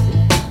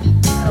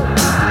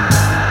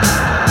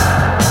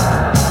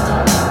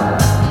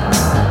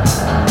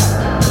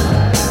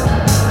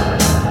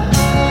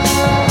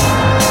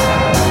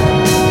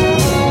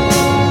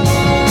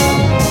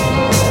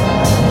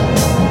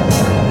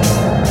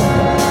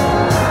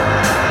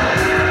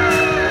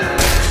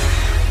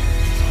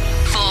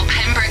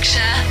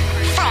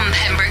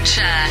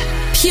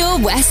 Pure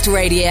West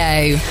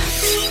Radio.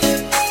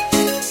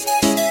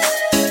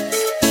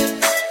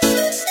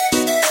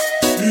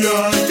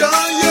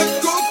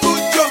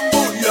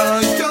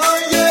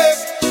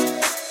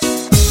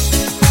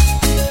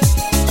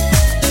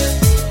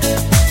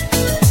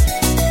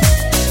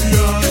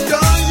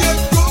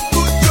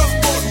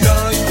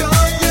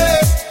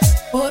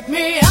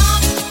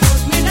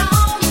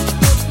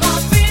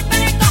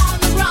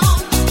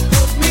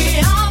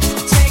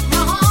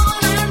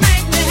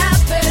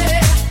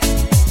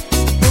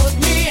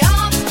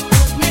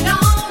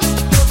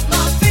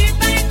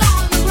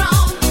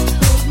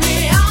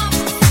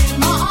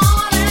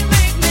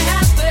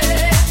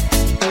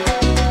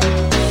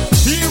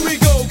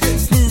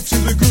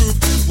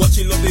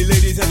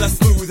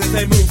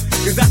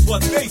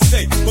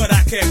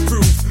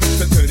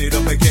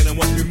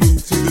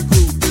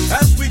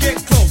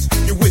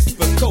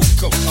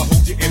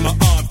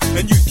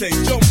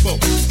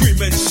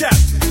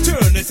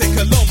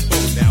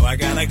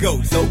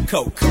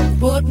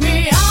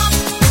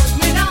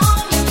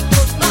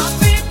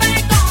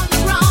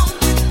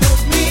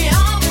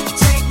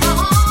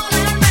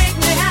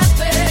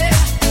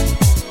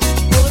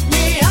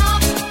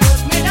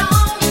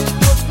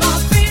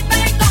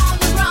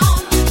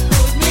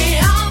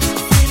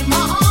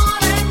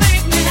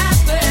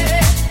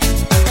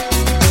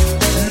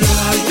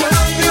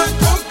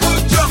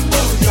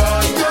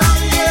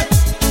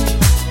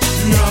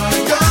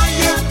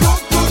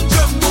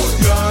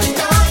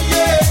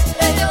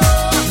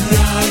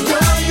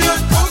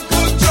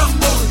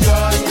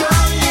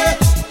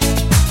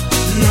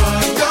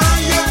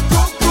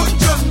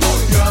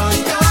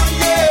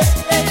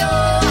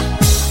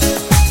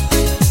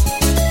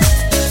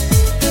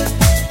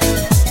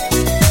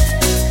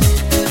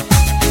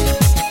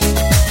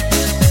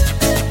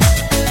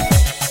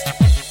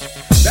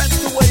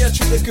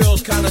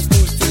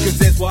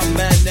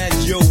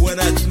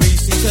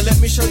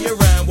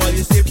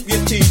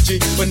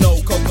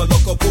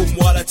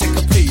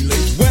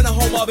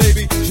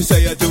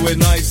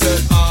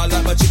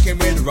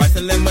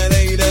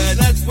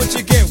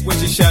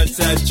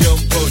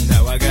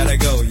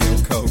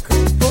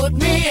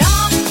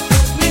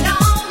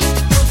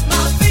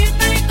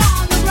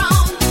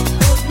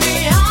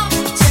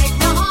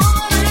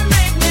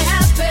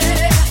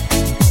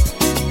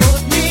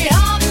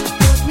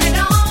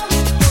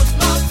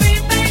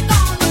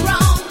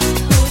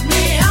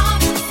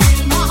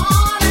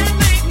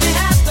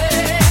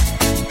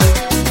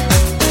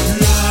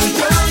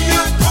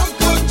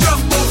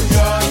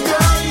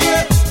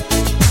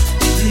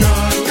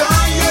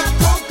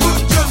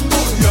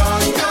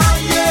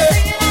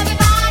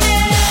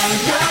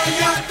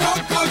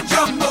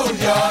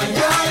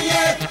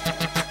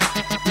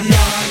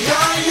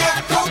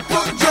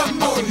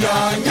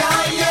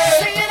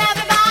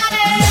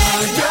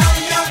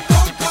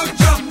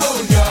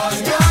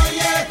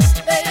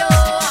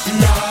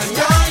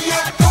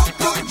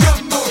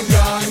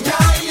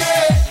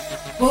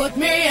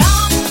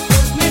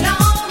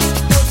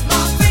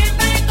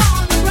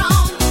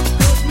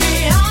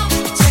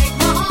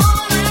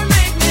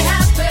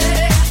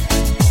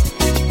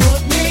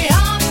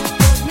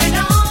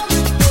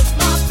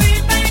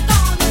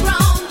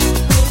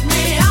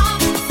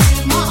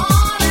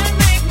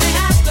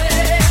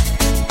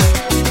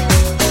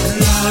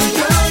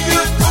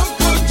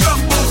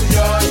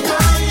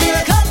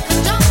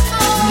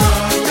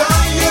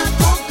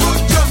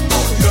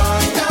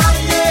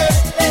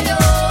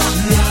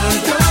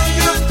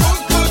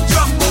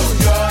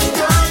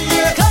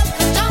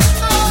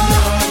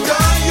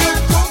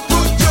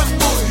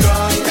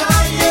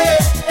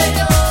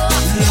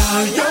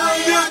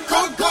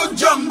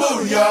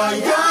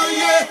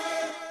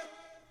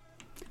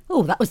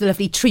 Oh, that was a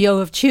lovely trio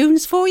of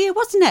tunes for you,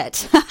 wasn't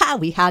it?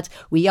 We had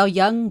We Are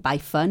Young by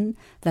Fun,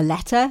 The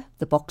Letter,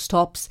 The Box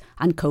Tops,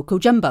 and Coco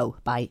Jumbo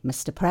by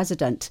Mr.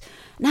 President.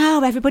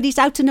 Now, everybody's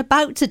out and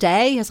about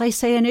today. As I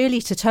say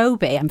early to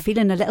Toby, I'm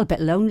feeling a little bit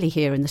lonely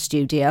here in the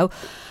studio.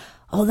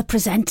 All the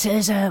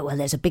presenters well,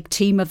 there's a big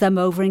team of them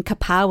over in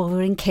Kapow, over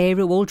in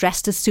Carew, all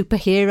dressed as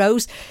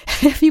superheroes.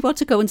 If you want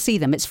to go and see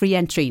them, it's free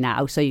entry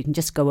now, so you can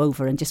just go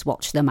over and just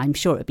watch them. I'm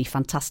sure it'll be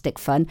fantastic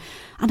fun.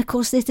 And of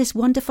course, there's this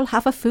wonderful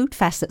Have a Food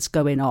Fest that's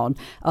going on.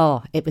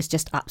 Oh, it was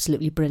just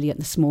absolutely brilliant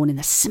this morning.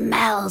 The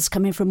smells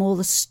coming from all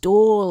the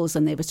stalls,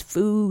 and there was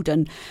food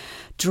and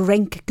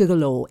drink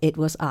galore. It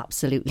was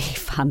absolutely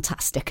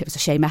fantastic. It was a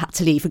shame I had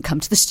to leave and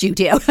come to the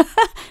studio.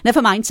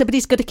 Never mind,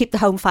 somebody's got to keep the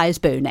home fires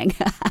burning.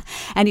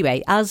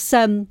 Anyway, as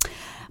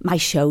my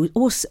show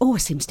always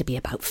seems to be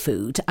about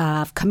food,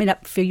 coming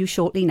up for you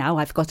shortly now,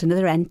 I've got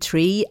another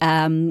entry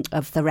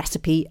of the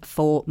recipe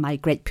for my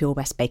Great Pure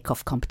West Bake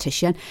Off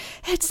competition.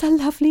 It's a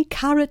lovely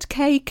carrot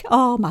cake.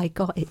 Oh my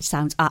God, it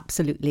sounds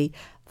absolutely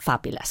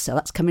fabulous. So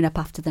that's coming up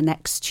after the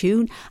next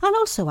tune. And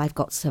also I've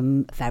got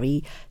some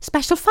very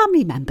special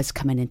family members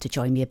coming in to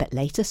join me a bit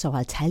later. So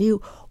I'll tell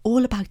you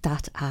all about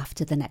that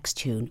after the next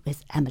tune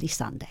with Emily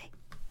Sunday.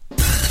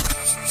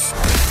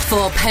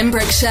 For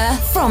Pembrokeshire,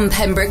 from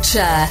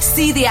Pembrokeshire.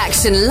 See the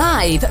action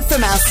live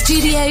from our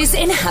studios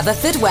in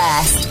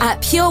Haverfordwest at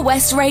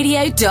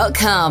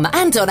purewestradio.com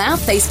and on our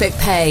Facebook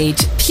page,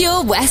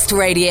 Pure West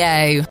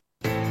Radio.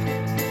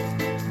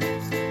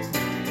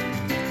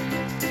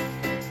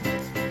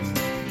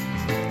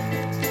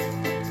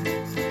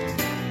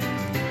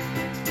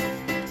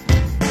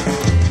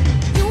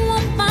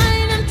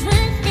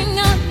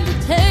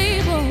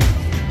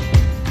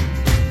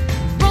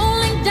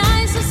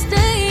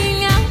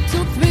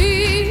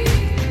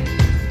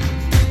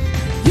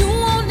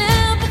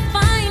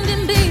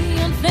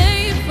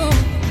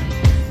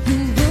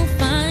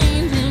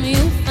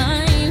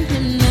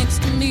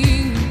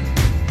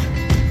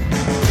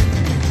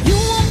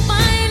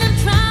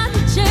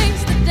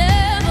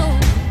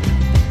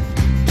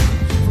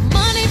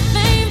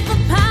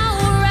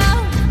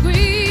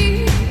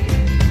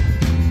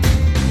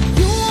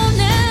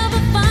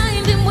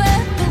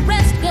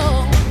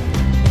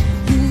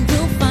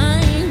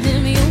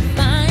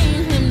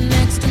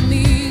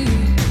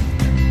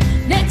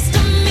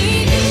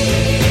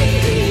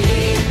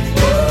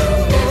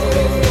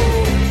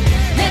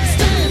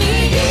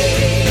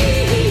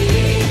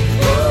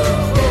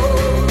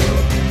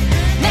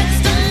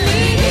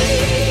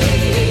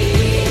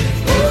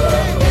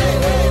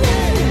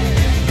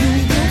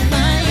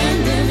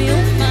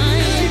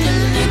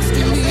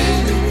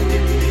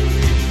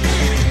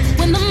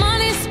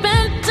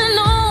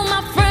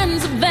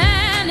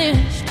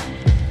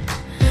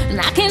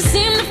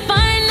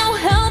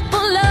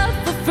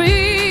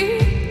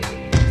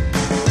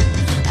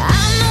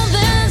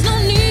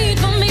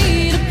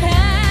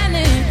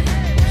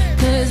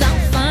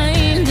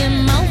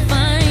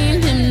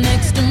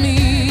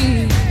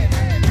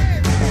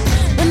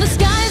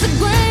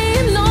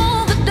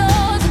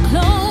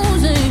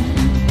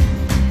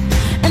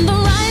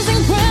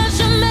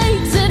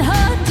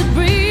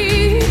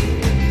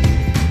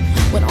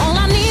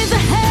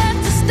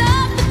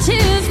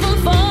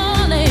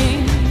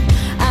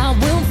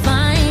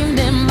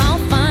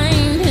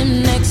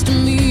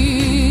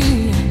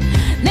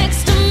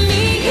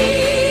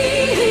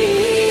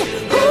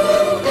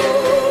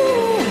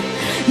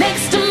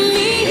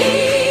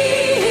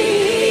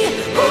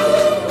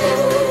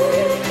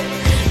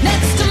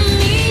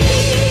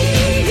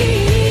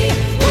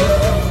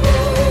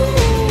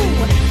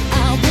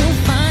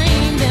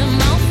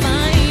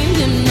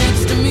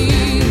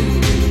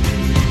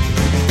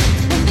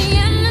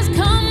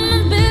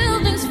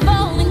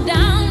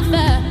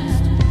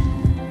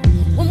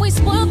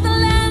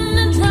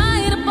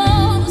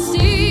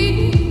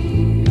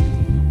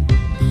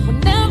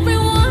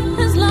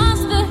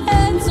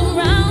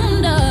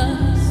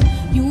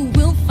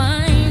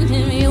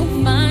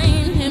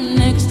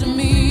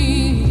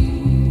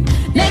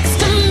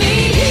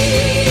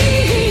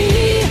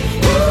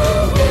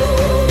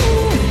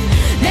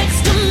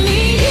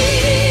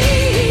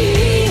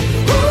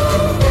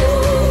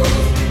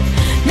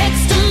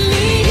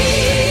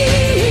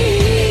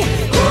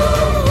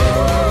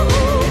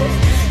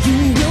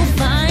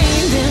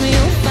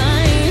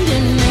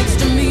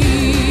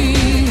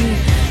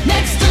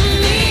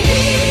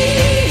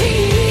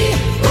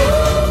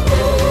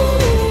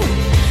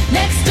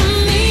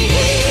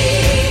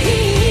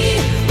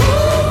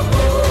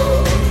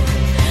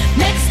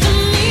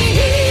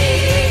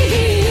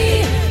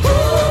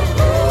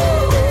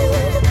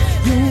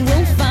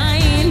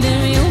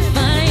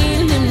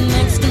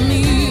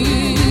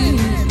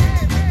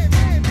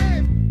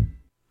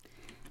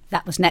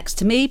 Next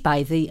to Me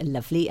by the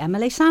lovely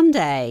Emily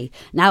Sandé.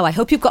 Now, I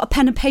hope you've got a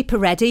pen and paper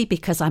ready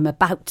because I'm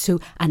about to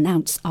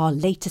announce our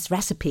latest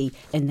recipe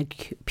in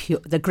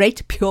the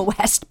Great Pure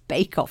West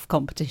Bake Off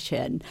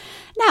competition.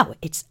 Now,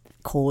 it's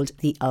called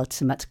the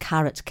Ultimate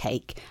Carrot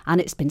Cake and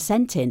it's been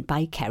sent in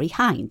by Kerry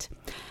Hind.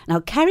 Now,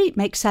 Kerry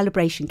makes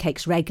celebration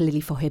cakes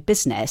regularly for her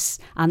business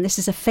and this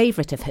is a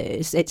favourite of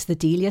hers. It's the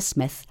Delia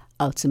Smith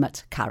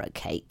Ultimate Carrot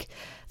Cake.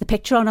 The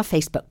picture on our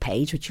Facebook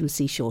page, which you'll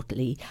see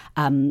shortly,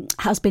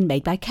 has been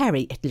made by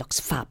Kerry. It looks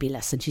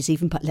fabulous and she's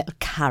even put little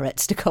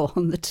carrots to go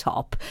on the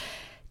top.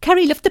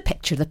 Kerry loved the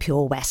picture of the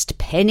Pure West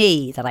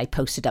penny that I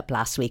posted up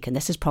last week and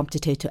this has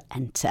prompted her to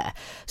enter.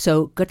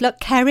 So good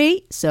luck,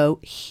 Kerry. So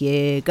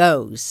here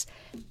goes.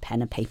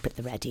 Pen and paper at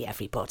the ready,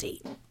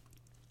 everybody.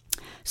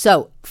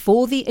 So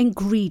for the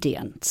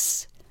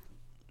ingredients,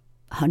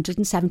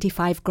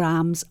 175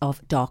 grams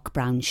of dark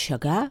brown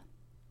sugar,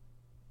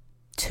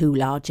 2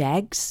 large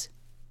eggs,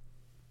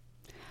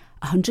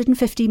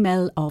 150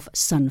 ml of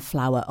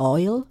sunflower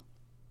oil,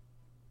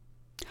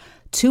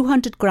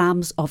 200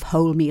 grams of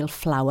wholemeal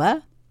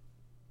flour,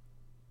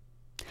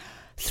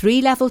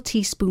 3 level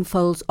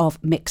teaspoonfuls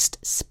of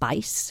mixed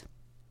spice,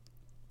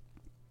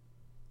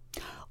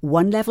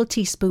 1 level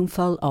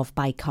teaspoonful of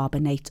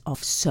bicarbonate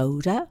of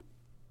soda,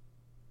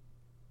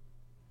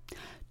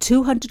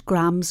 200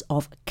 grams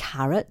of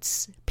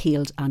carrots,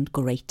 peeled and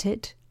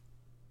grated,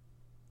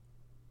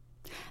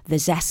 the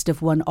zest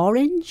of 1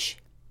 orange,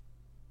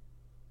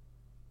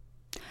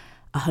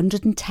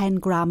 110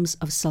 grams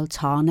of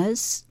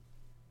sultanas,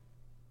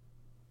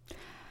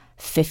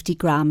 50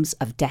 grams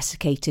of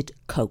desiccated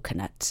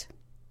coconut.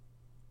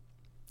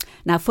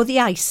 Now for the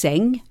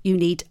icing, you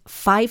need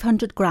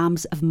 500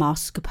 grams of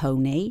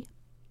mascarpone,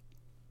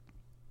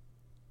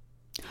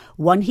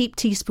 1 heaped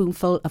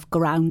teaspoonful of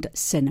ground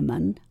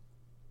cinnamon,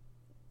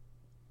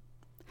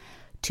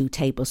 2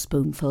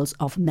 tablespoonfuls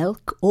of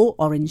milk or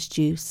orange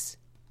juice,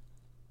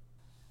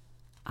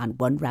 and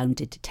 1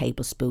 rounded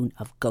tablespoon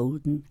of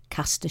golden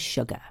caster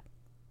sugar.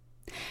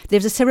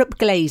 There's a syrup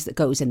glaze that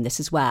goes in this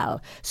as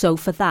well. So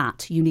for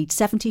that, you need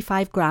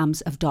 75 grams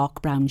of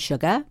dark brown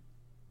sugar,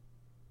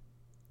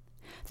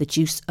 the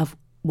juice of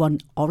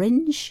 1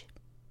 orange,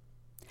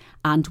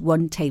 and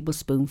 1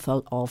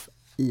 tablespoonful of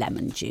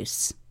lemon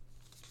juice.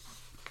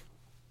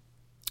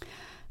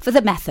 For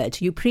the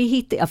method, you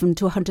preheat the oven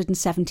to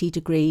 170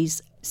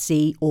 degrees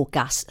C or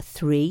gas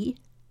 3.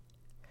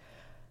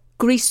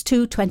 Grease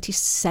 2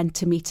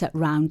 20cm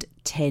round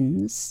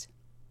tins.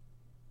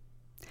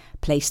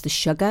 Place the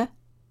sugar,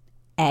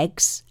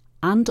 eggs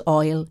and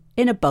oil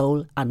in a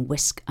bowl and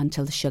whisk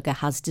until the sugar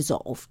has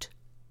dissolved.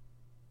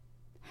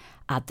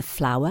 Add the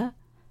flour,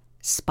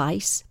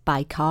 spice,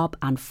 bicarb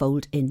and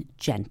fold in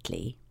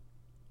gently.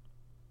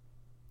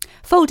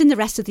 Fold in the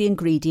rest of the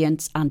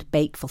ingredients and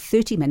bake for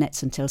 30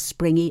 minutes until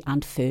springy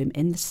and firm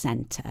in the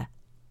centre.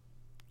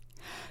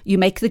 You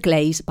make the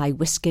glaze by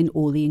whisking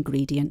all the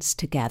ingredients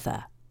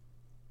together.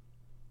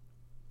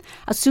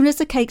 As soon as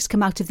the cakes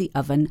come out of the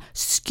oven,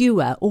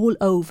 skewer all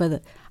over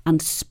and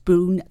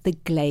spoon the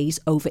glaze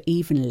over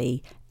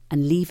evenly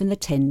and leave in the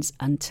tins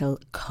until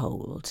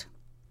cold.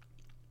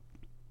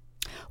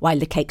 While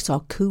the cakes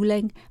are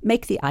cooling,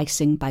 make the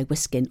icing by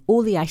whisking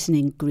all the icing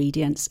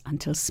ingredients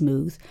until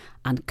smooth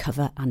and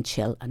cover and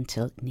chill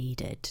until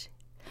needed.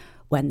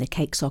 When the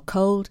cakes are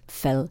cold,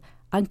 fill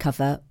and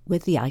cover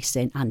with the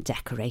icing and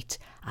decorate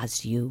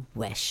as you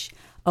wish.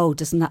 Oh,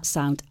 doesn't that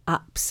sound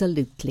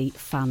absolutely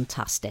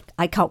fantastic?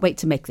 I can't wait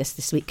to make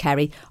this week,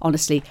 Kerry.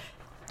 Honestly,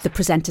 the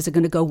presenters are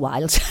going to go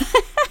wild.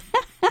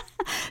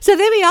 So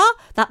there we are.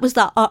 That was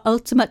our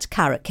ultimate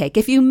carrot cake.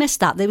 If you missed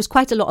that, there was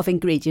quite a lot of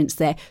ingredients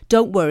there.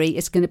 Don't worry,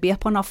 it's going to be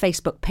up on our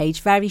Facebook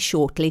page very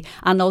shortly.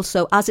 And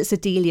also, as it's a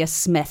Delia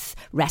Smith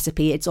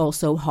recipe, it's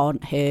also on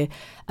the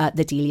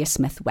Delia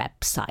Smith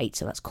website.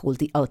 So that's called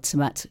the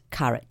ultimate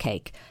carrot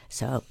cake.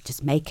 So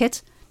just make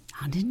it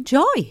and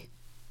enjoy.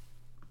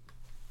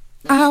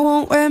 I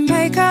won't wear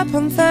makeup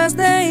on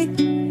Thursday.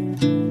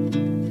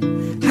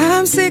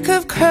 I'm sick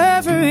of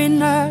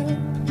covering up.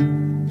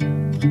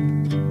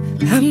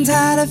 I'm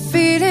tired of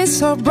feeling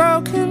so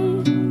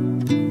broken.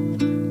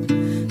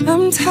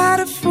 I'm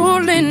tired of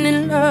falling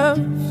in love.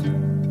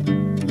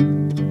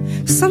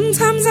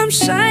 Sometimes I'm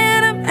shy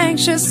and I'm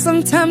anxious.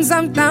 Sometimes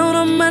I'm down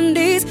on my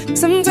knees.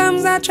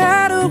 Sometimes I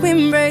try to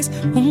embrace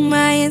all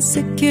my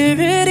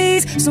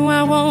insecurities. So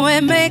I won't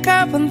wear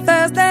makeup on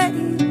Thursday,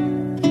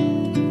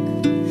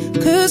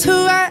 'cause who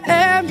I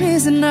am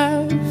is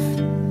enough.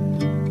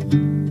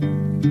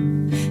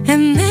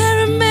 And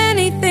there are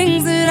many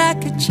things that I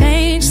could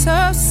change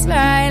so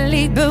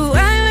slightly, but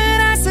why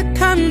would I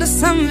succumb to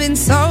something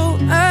so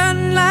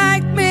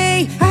unlike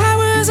me? I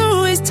was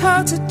always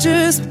taught to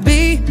just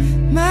be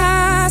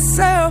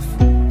myself.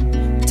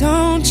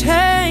 Don't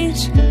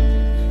change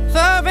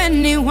for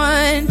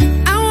anyone.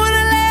 I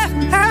wanna laugh,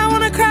 I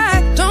wanna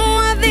cry. Don't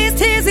want these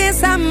tears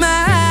inside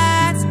my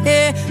eyes,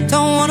 yeah.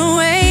 Don't wanna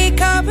wake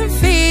up and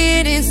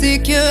feel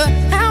insecure.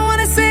 I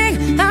wanna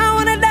sing, I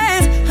wanna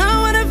dance,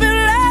 I wanna feel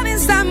love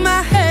inside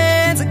my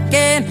hands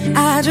again.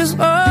 I just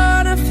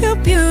wanna feel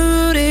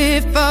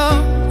beautiful.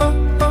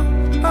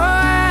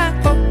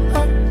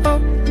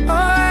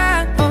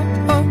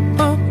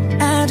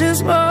 I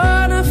just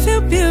wanna feel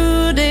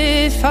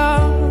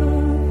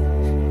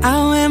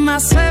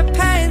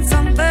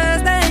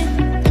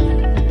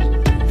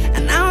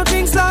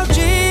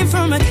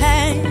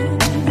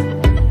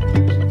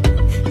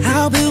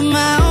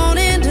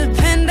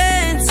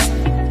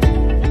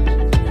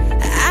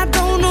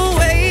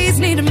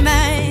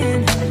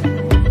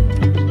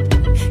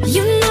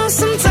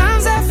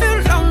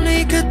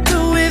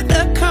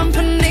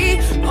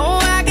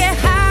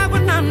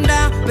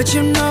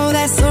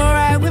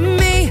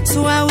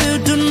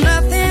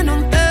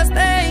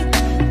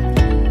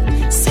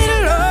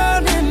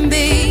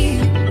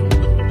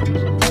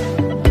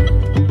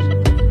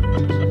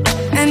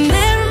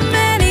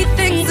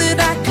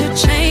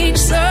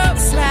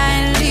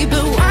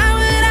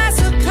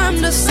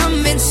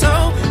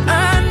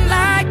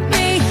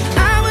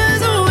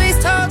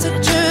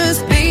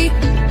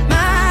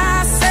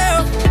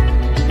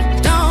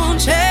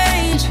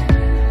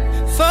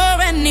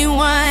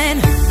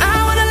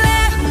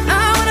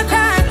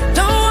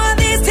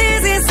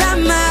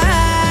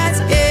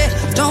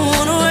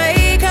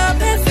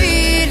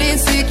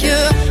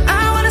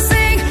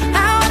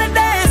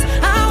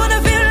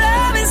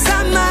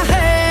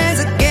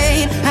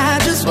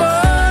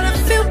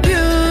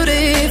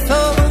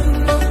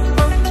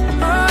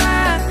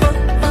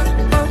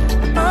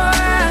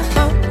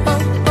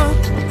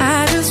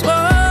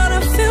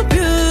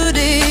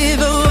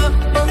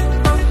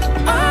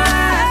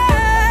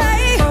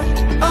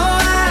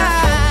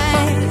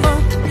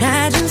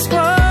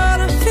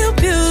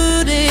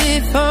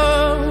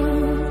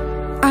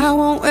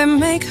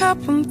make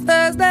up on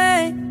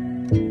Thursday.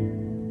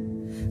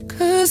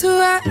 'Cause who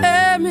I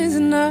am is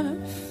enough.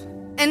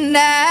 And I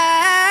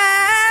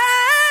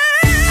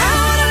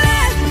wanna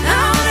laugh, I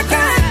wanna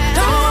cry.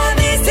 Don't want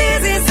these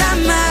tears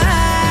inside my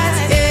eyes,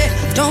 yeah.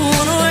 Don't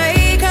wanna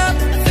wake up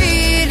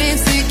feeling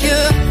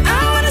secure. I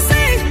wanna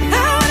sing, I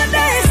wanna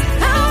dance,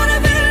 I wanna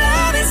feel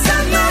love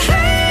inside my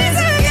hands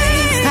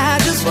again. I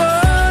just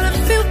wanna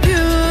feel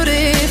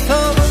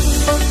beautiful.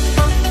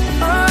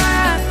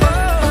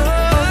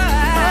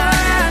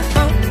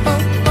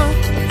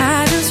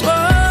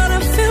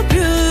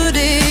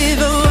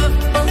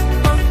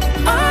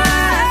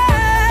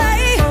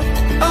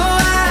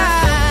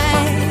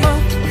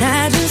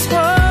 I just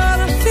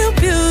wanna feel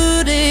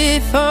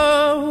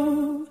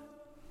beautiful.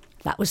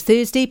 That was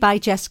Thursday by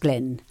Jess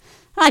Glynn.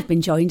 I've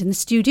been joined in the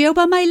studio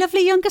by my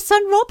lovely younger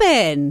son,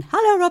 Robin.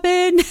 Hello,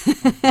 Robin.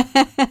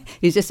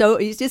 He's just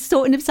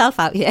sorting himself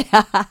out here.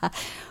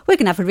 We're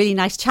going to have a really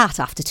nice chat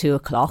after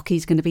 2:00.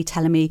 He's going to be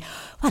telling me,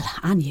 well,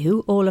 and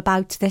you, all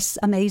about this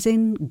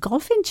amazing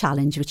golfing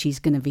challenge, which he's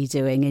going to be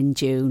doing in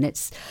June.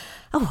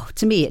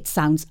 To me, it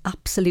sounds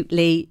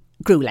absolutely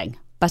grueling,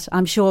 but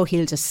I'm sure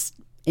he'll just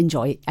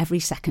enjoy every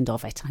second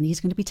of it. And he's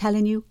going to be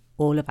telling you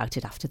all about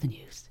it after the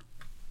news.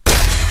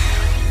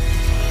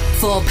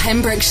 For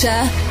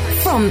Pembrokeshire,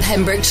 from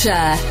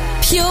Pembrokeshire,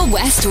 Pure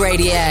West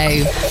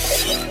Radio.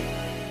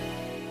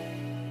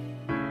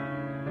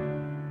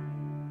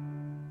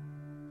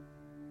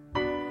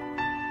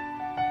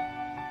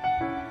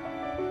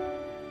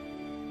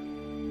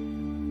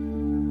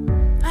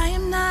 I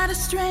am not a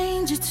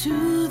stranger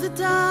to the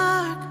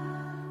dark.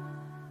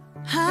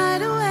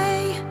 Hide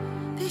away,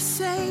 they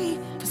say,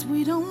 'cause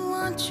we don't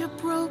want your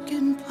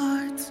broken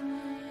parts.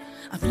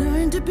 I've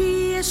learned to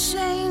be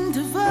ashamed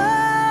of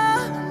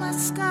all my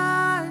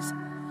scars.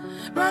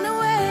 Run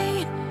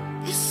away,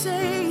 they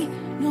say,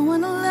 no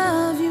one will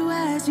love you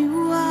as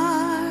you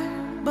are.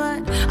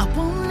 But I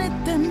won't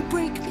let them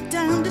break me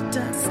down to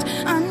dust.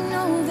 I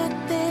know that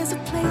there's a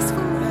place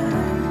for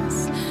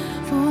us,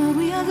 for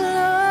we are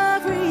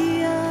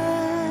glorious.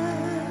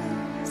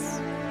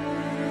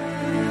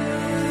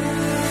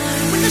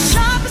 When the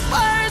sharpest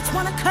words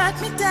wanna cut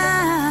me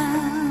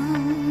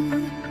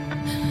down,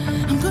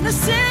 I'm gonna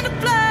send a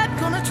blood,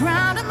 gonna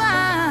drown them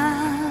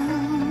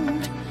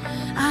out.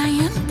 I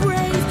am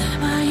brave,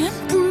 I am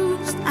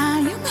bruised, I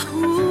am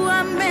who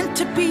I'm meant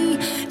to be.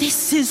 This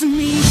is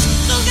me.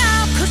 Look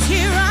out, 'cause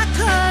here I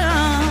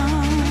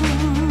come.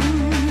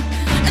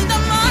 And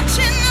I'm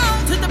marching on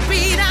to the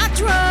beat I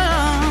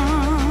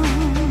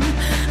drum.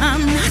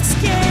 I'm not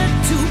scared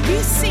to be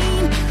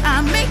seen, I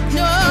make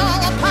no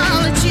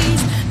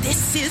apologies.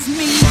 This is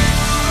me.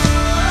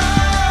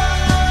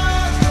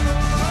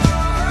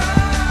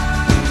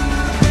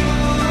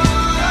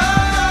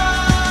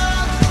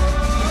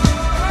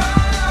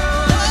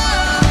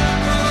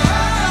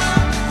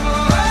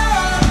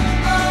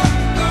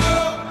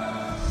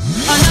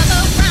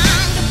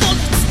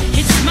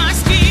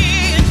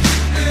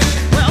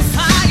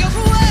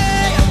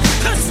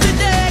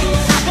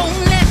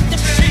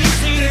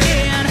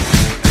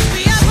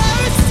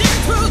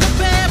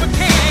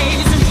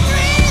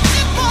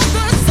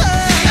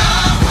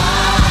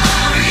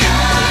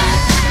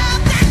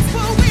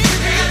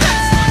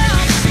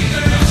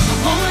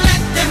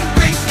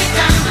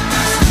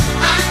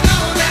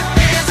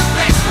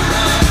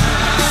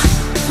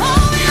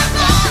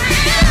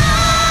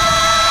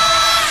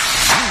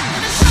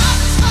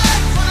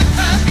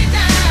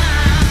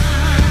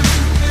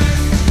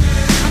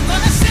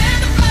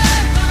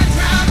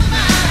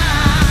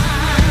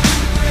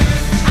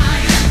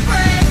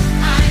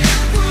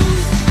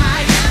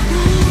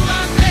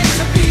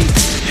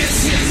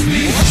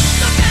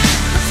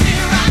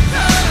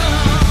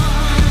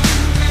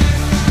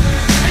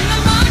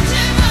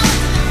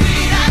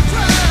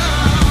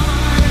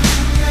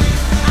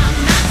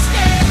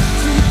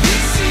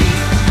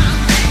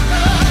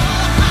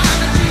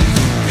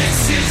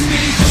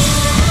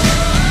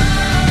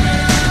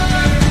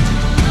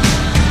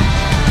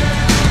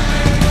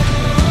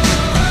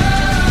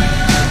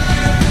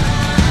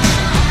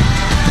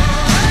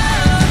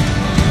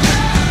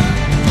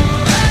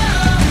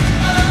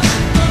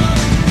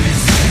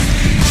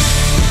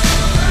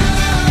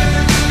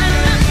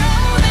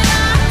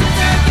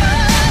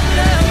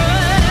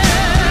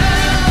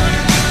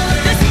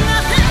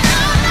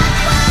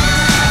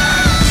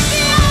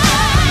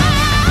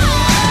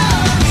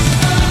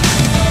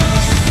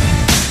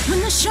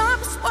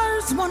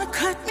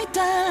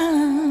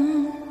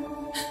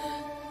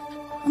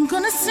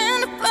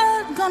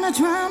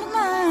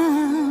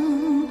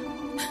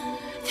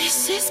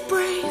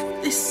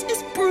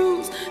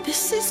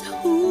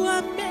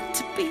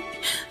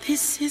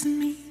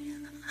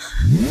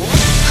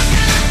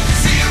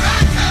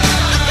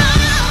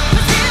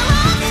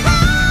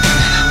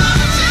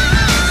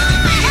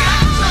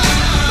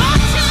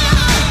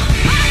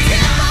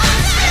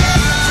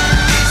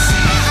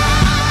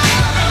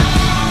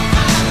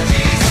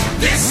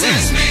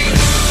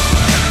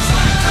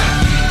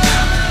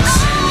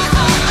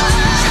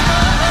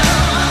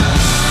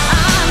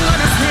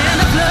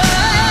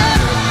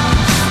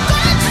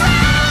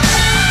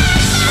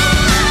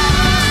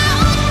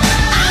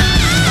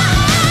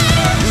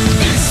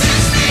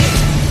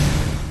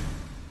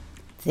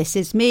 This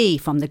Is Me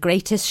from The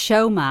Greatest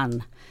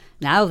Showman.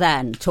 Now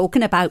then,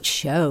 talking about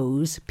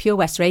shows, Pure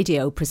West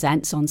Radio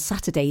presents on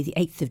Saturday the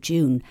 8th of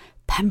June,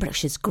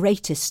 Pembrokeshire's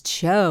Greatest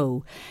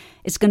Show.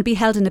 It's going to be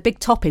held in a big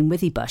top in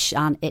Withybush,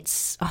 and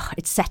it's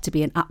set to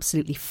be an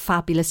absolutely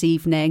fabulous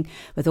evening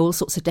with all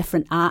sorts of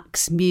different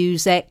acts,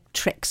 music,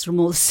 tricks from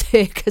all the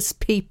circus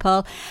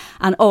people,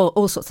 and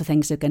all sorts of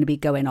things are going to be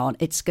going on.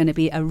 It's going to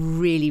be a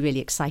really, really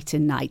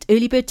exciting night.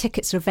 Early bird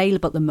tickets are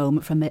available at the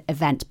moment from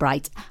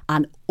Eventbrite,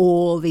 and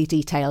all the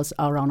details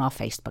are on our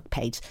Facebook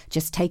page.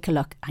 Just take a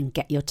look and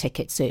get your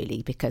tickets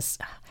early because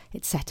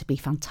it's set to be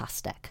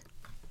fantastic.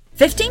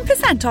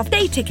 15% off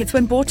day tickets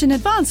when bought in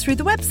advance through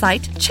the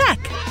website? Check.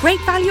 Great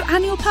value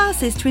annual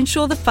passes to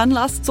ensure the fun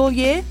lasts all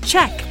year?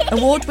 Check.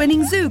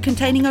 Award-winning zoo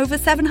containing over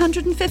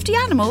 750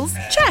 animals?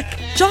 Check.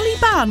 Jolly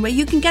barn where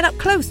you can get up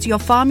close to your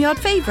farmyard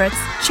favourites?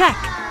 Check.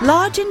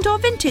 Large indoor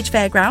vintage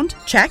fairground?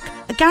 Check.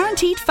 A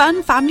guaranteed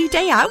fun family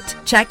day out?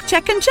 Check,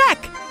 check and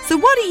check. So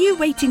what are you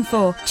waiting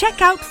for?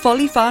 Check out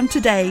Folly Farm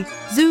today.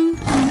 Zoo,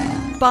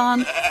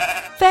 barn,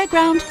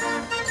 fairground,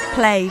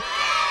 play.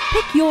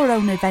 Pick your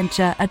own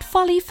adventure at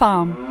Folly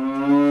Farm.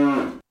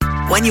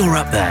 When you're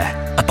up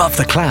there, above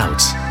the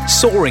clouds,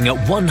 soaring at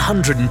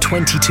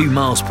 122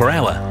 miles per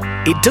hour,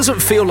 it doesn't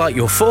feel like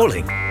you're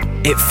falling.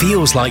 It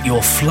feels like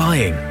you're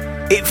flying.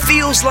 It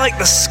feels like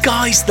the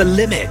sky's the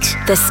limit.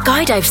 The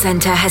Skydive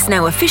Centre has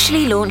now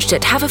officially launched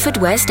at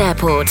Haverfordwest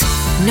Airport.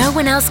 No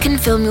one else can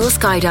film your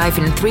skydive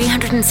in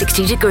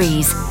 360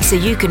 degrees, so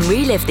you can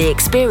relive the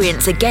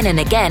experience again and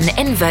again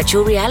in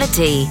virtual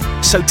reality.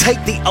 So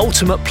take the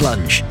ultimate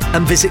plunge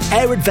and visit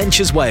Air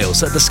Adventures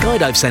Wales at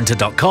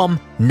theskydivecentre.com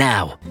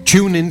now.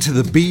 Tune in to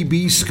the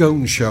BB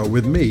Scone Show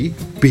with me,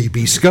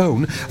 BB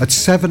Scone, at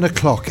 7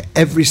 o'clock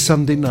every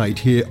Sunday night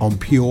here on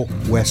Pure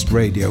West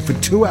Radio for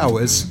 2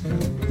 hours.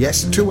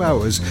 Yes, 2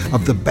 hours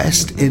of the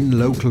best in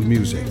local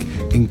music,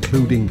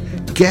 including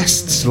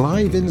guests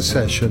live in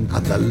session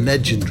and the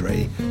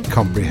legendary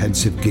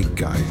Comprehensive Gig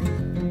Guide.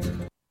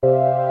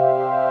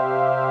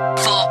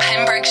 For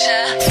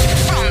Pembrokeshire,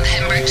 from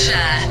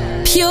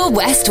Pembrokeshire, Pure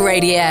West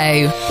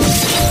Radio.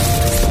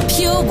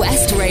 Pure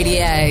West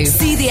Radio.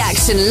 See the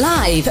action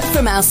live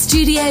from our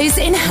studios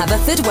in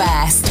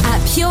Haverfordwest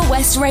at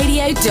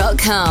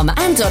purewestradio.com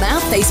and on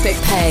our Facebook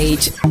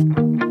page.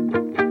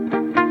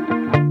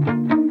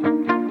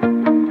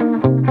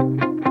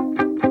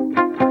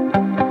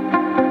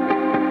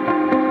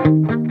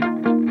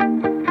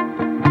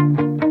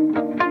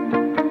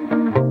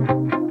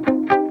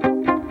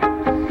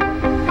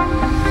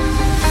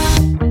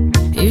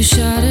 You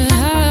shut it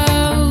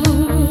out,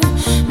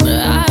 but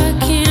I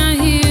can't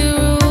hear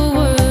a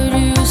word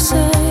you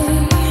say.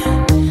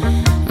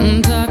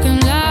 I'm talking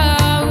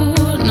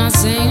loud, not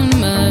saying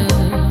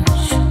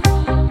much.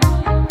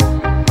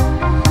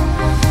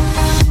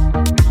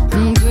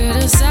 I'm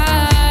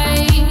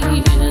criticized,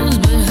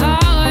 but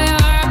how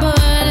your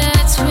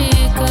bullets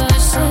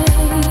ricochet.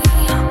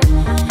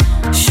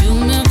 Shoot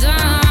me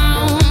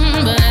down,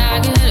 but I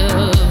get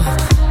up.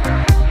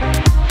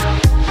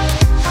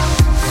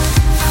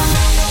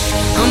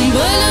 I'm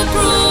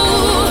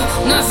bulletproof,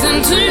 nothing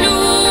to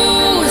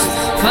lose.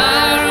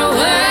 Far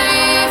away,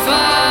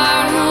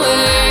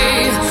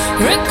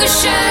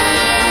 ricochet.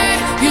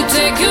 You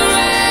take your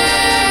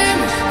aim.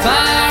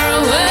 Far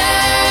away.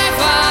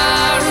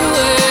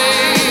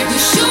 You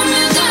shoot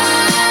me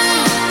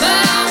down, but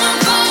I won't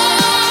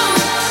fall.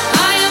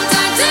 I am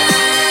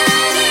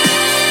titanium.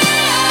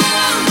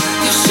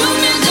 You shoot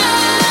me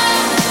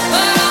down,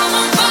 but I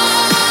won't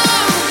fall.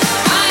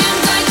 I am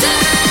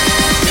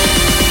titanium.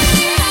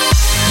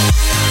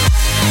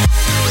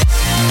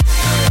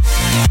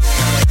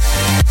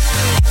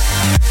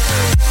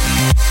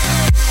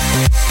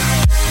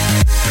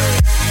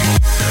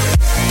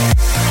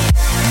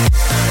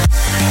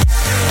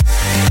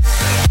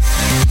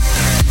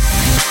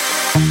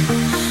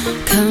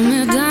 Cut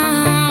me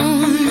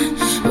down,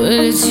 but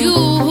it's you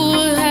who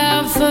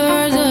have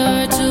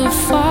further to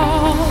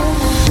fall.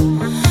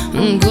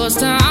 Ghost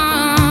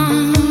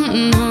town,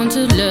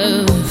 haunted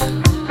love.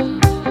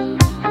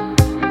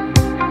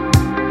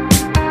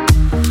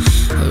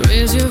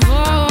 Raise your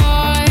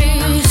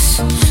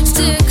voice,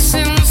 sticks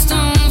and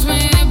stones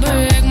may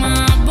break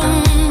my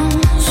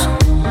bones.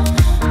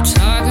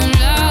 Talking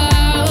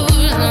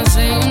loud, not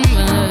saying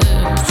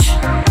much.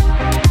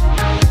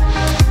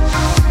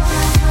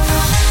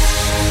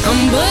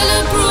 I'm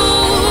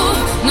bulletproof,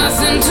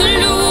 nothing to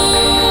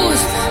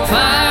lose.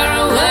 Far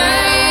away,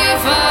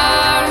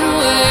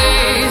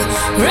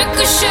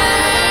 ricochet.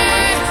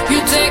 You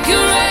take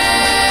your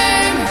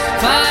aim.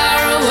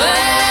 Far away.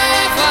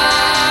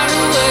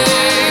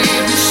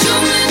 You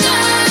shoot me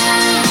down,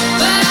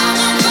 but I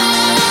won't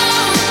fall.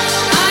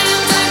 I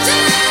am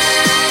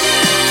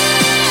titanium.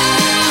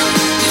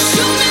 You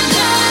shoot me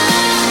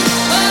down,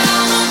 but I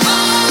won't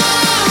fall.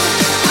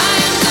 I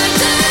am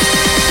titanium.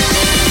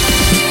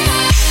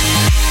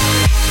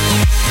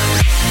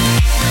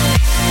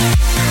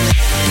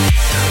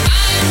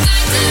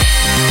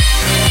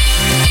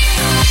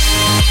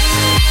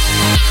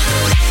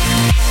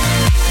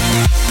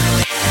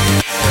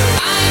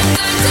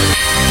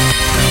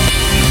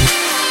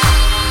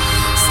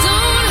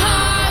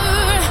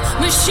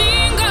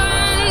 machine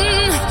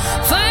gun,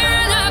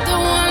 firing at the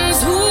ones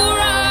who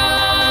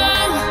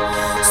run.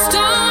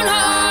 Stone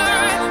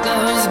heart,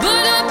 love's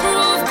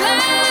bulletproof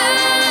glass.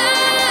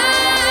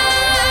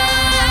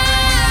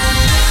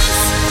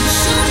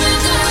 Shoot me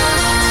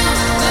down,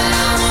 but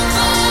I won't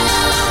fall.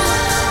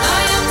 I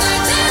am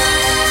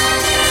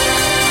titanium.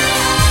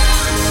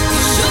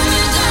 You shoot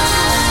me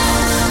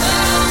down, but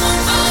I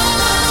won't fall.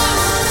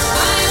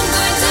 I am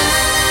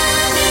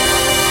titanium.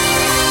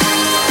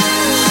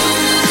 You shoot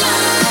me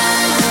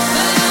down,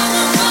 but I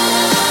won't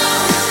fall.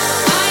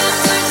 I am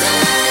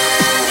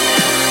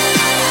titanium.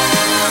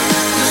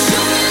 You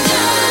shoot me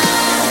down,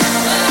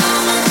 but I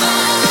won't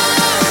fall.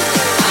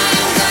 I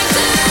am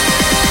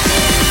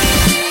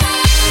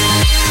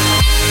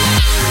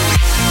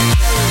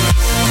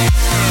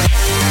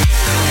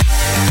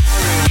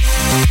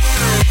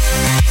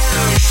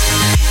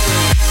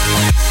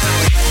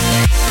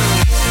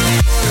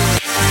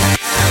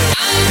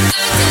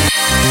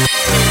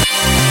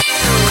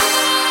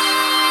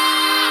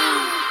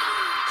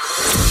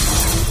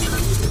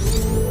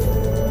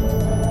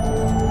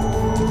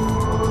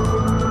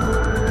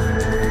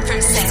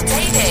From St.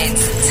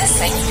 David's to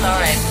St.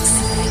 Florence.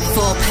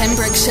 For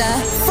Pembrokeshire,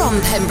 from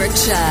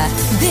Pembrokeshire,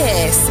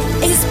 this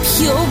is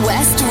Pure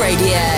West Radio.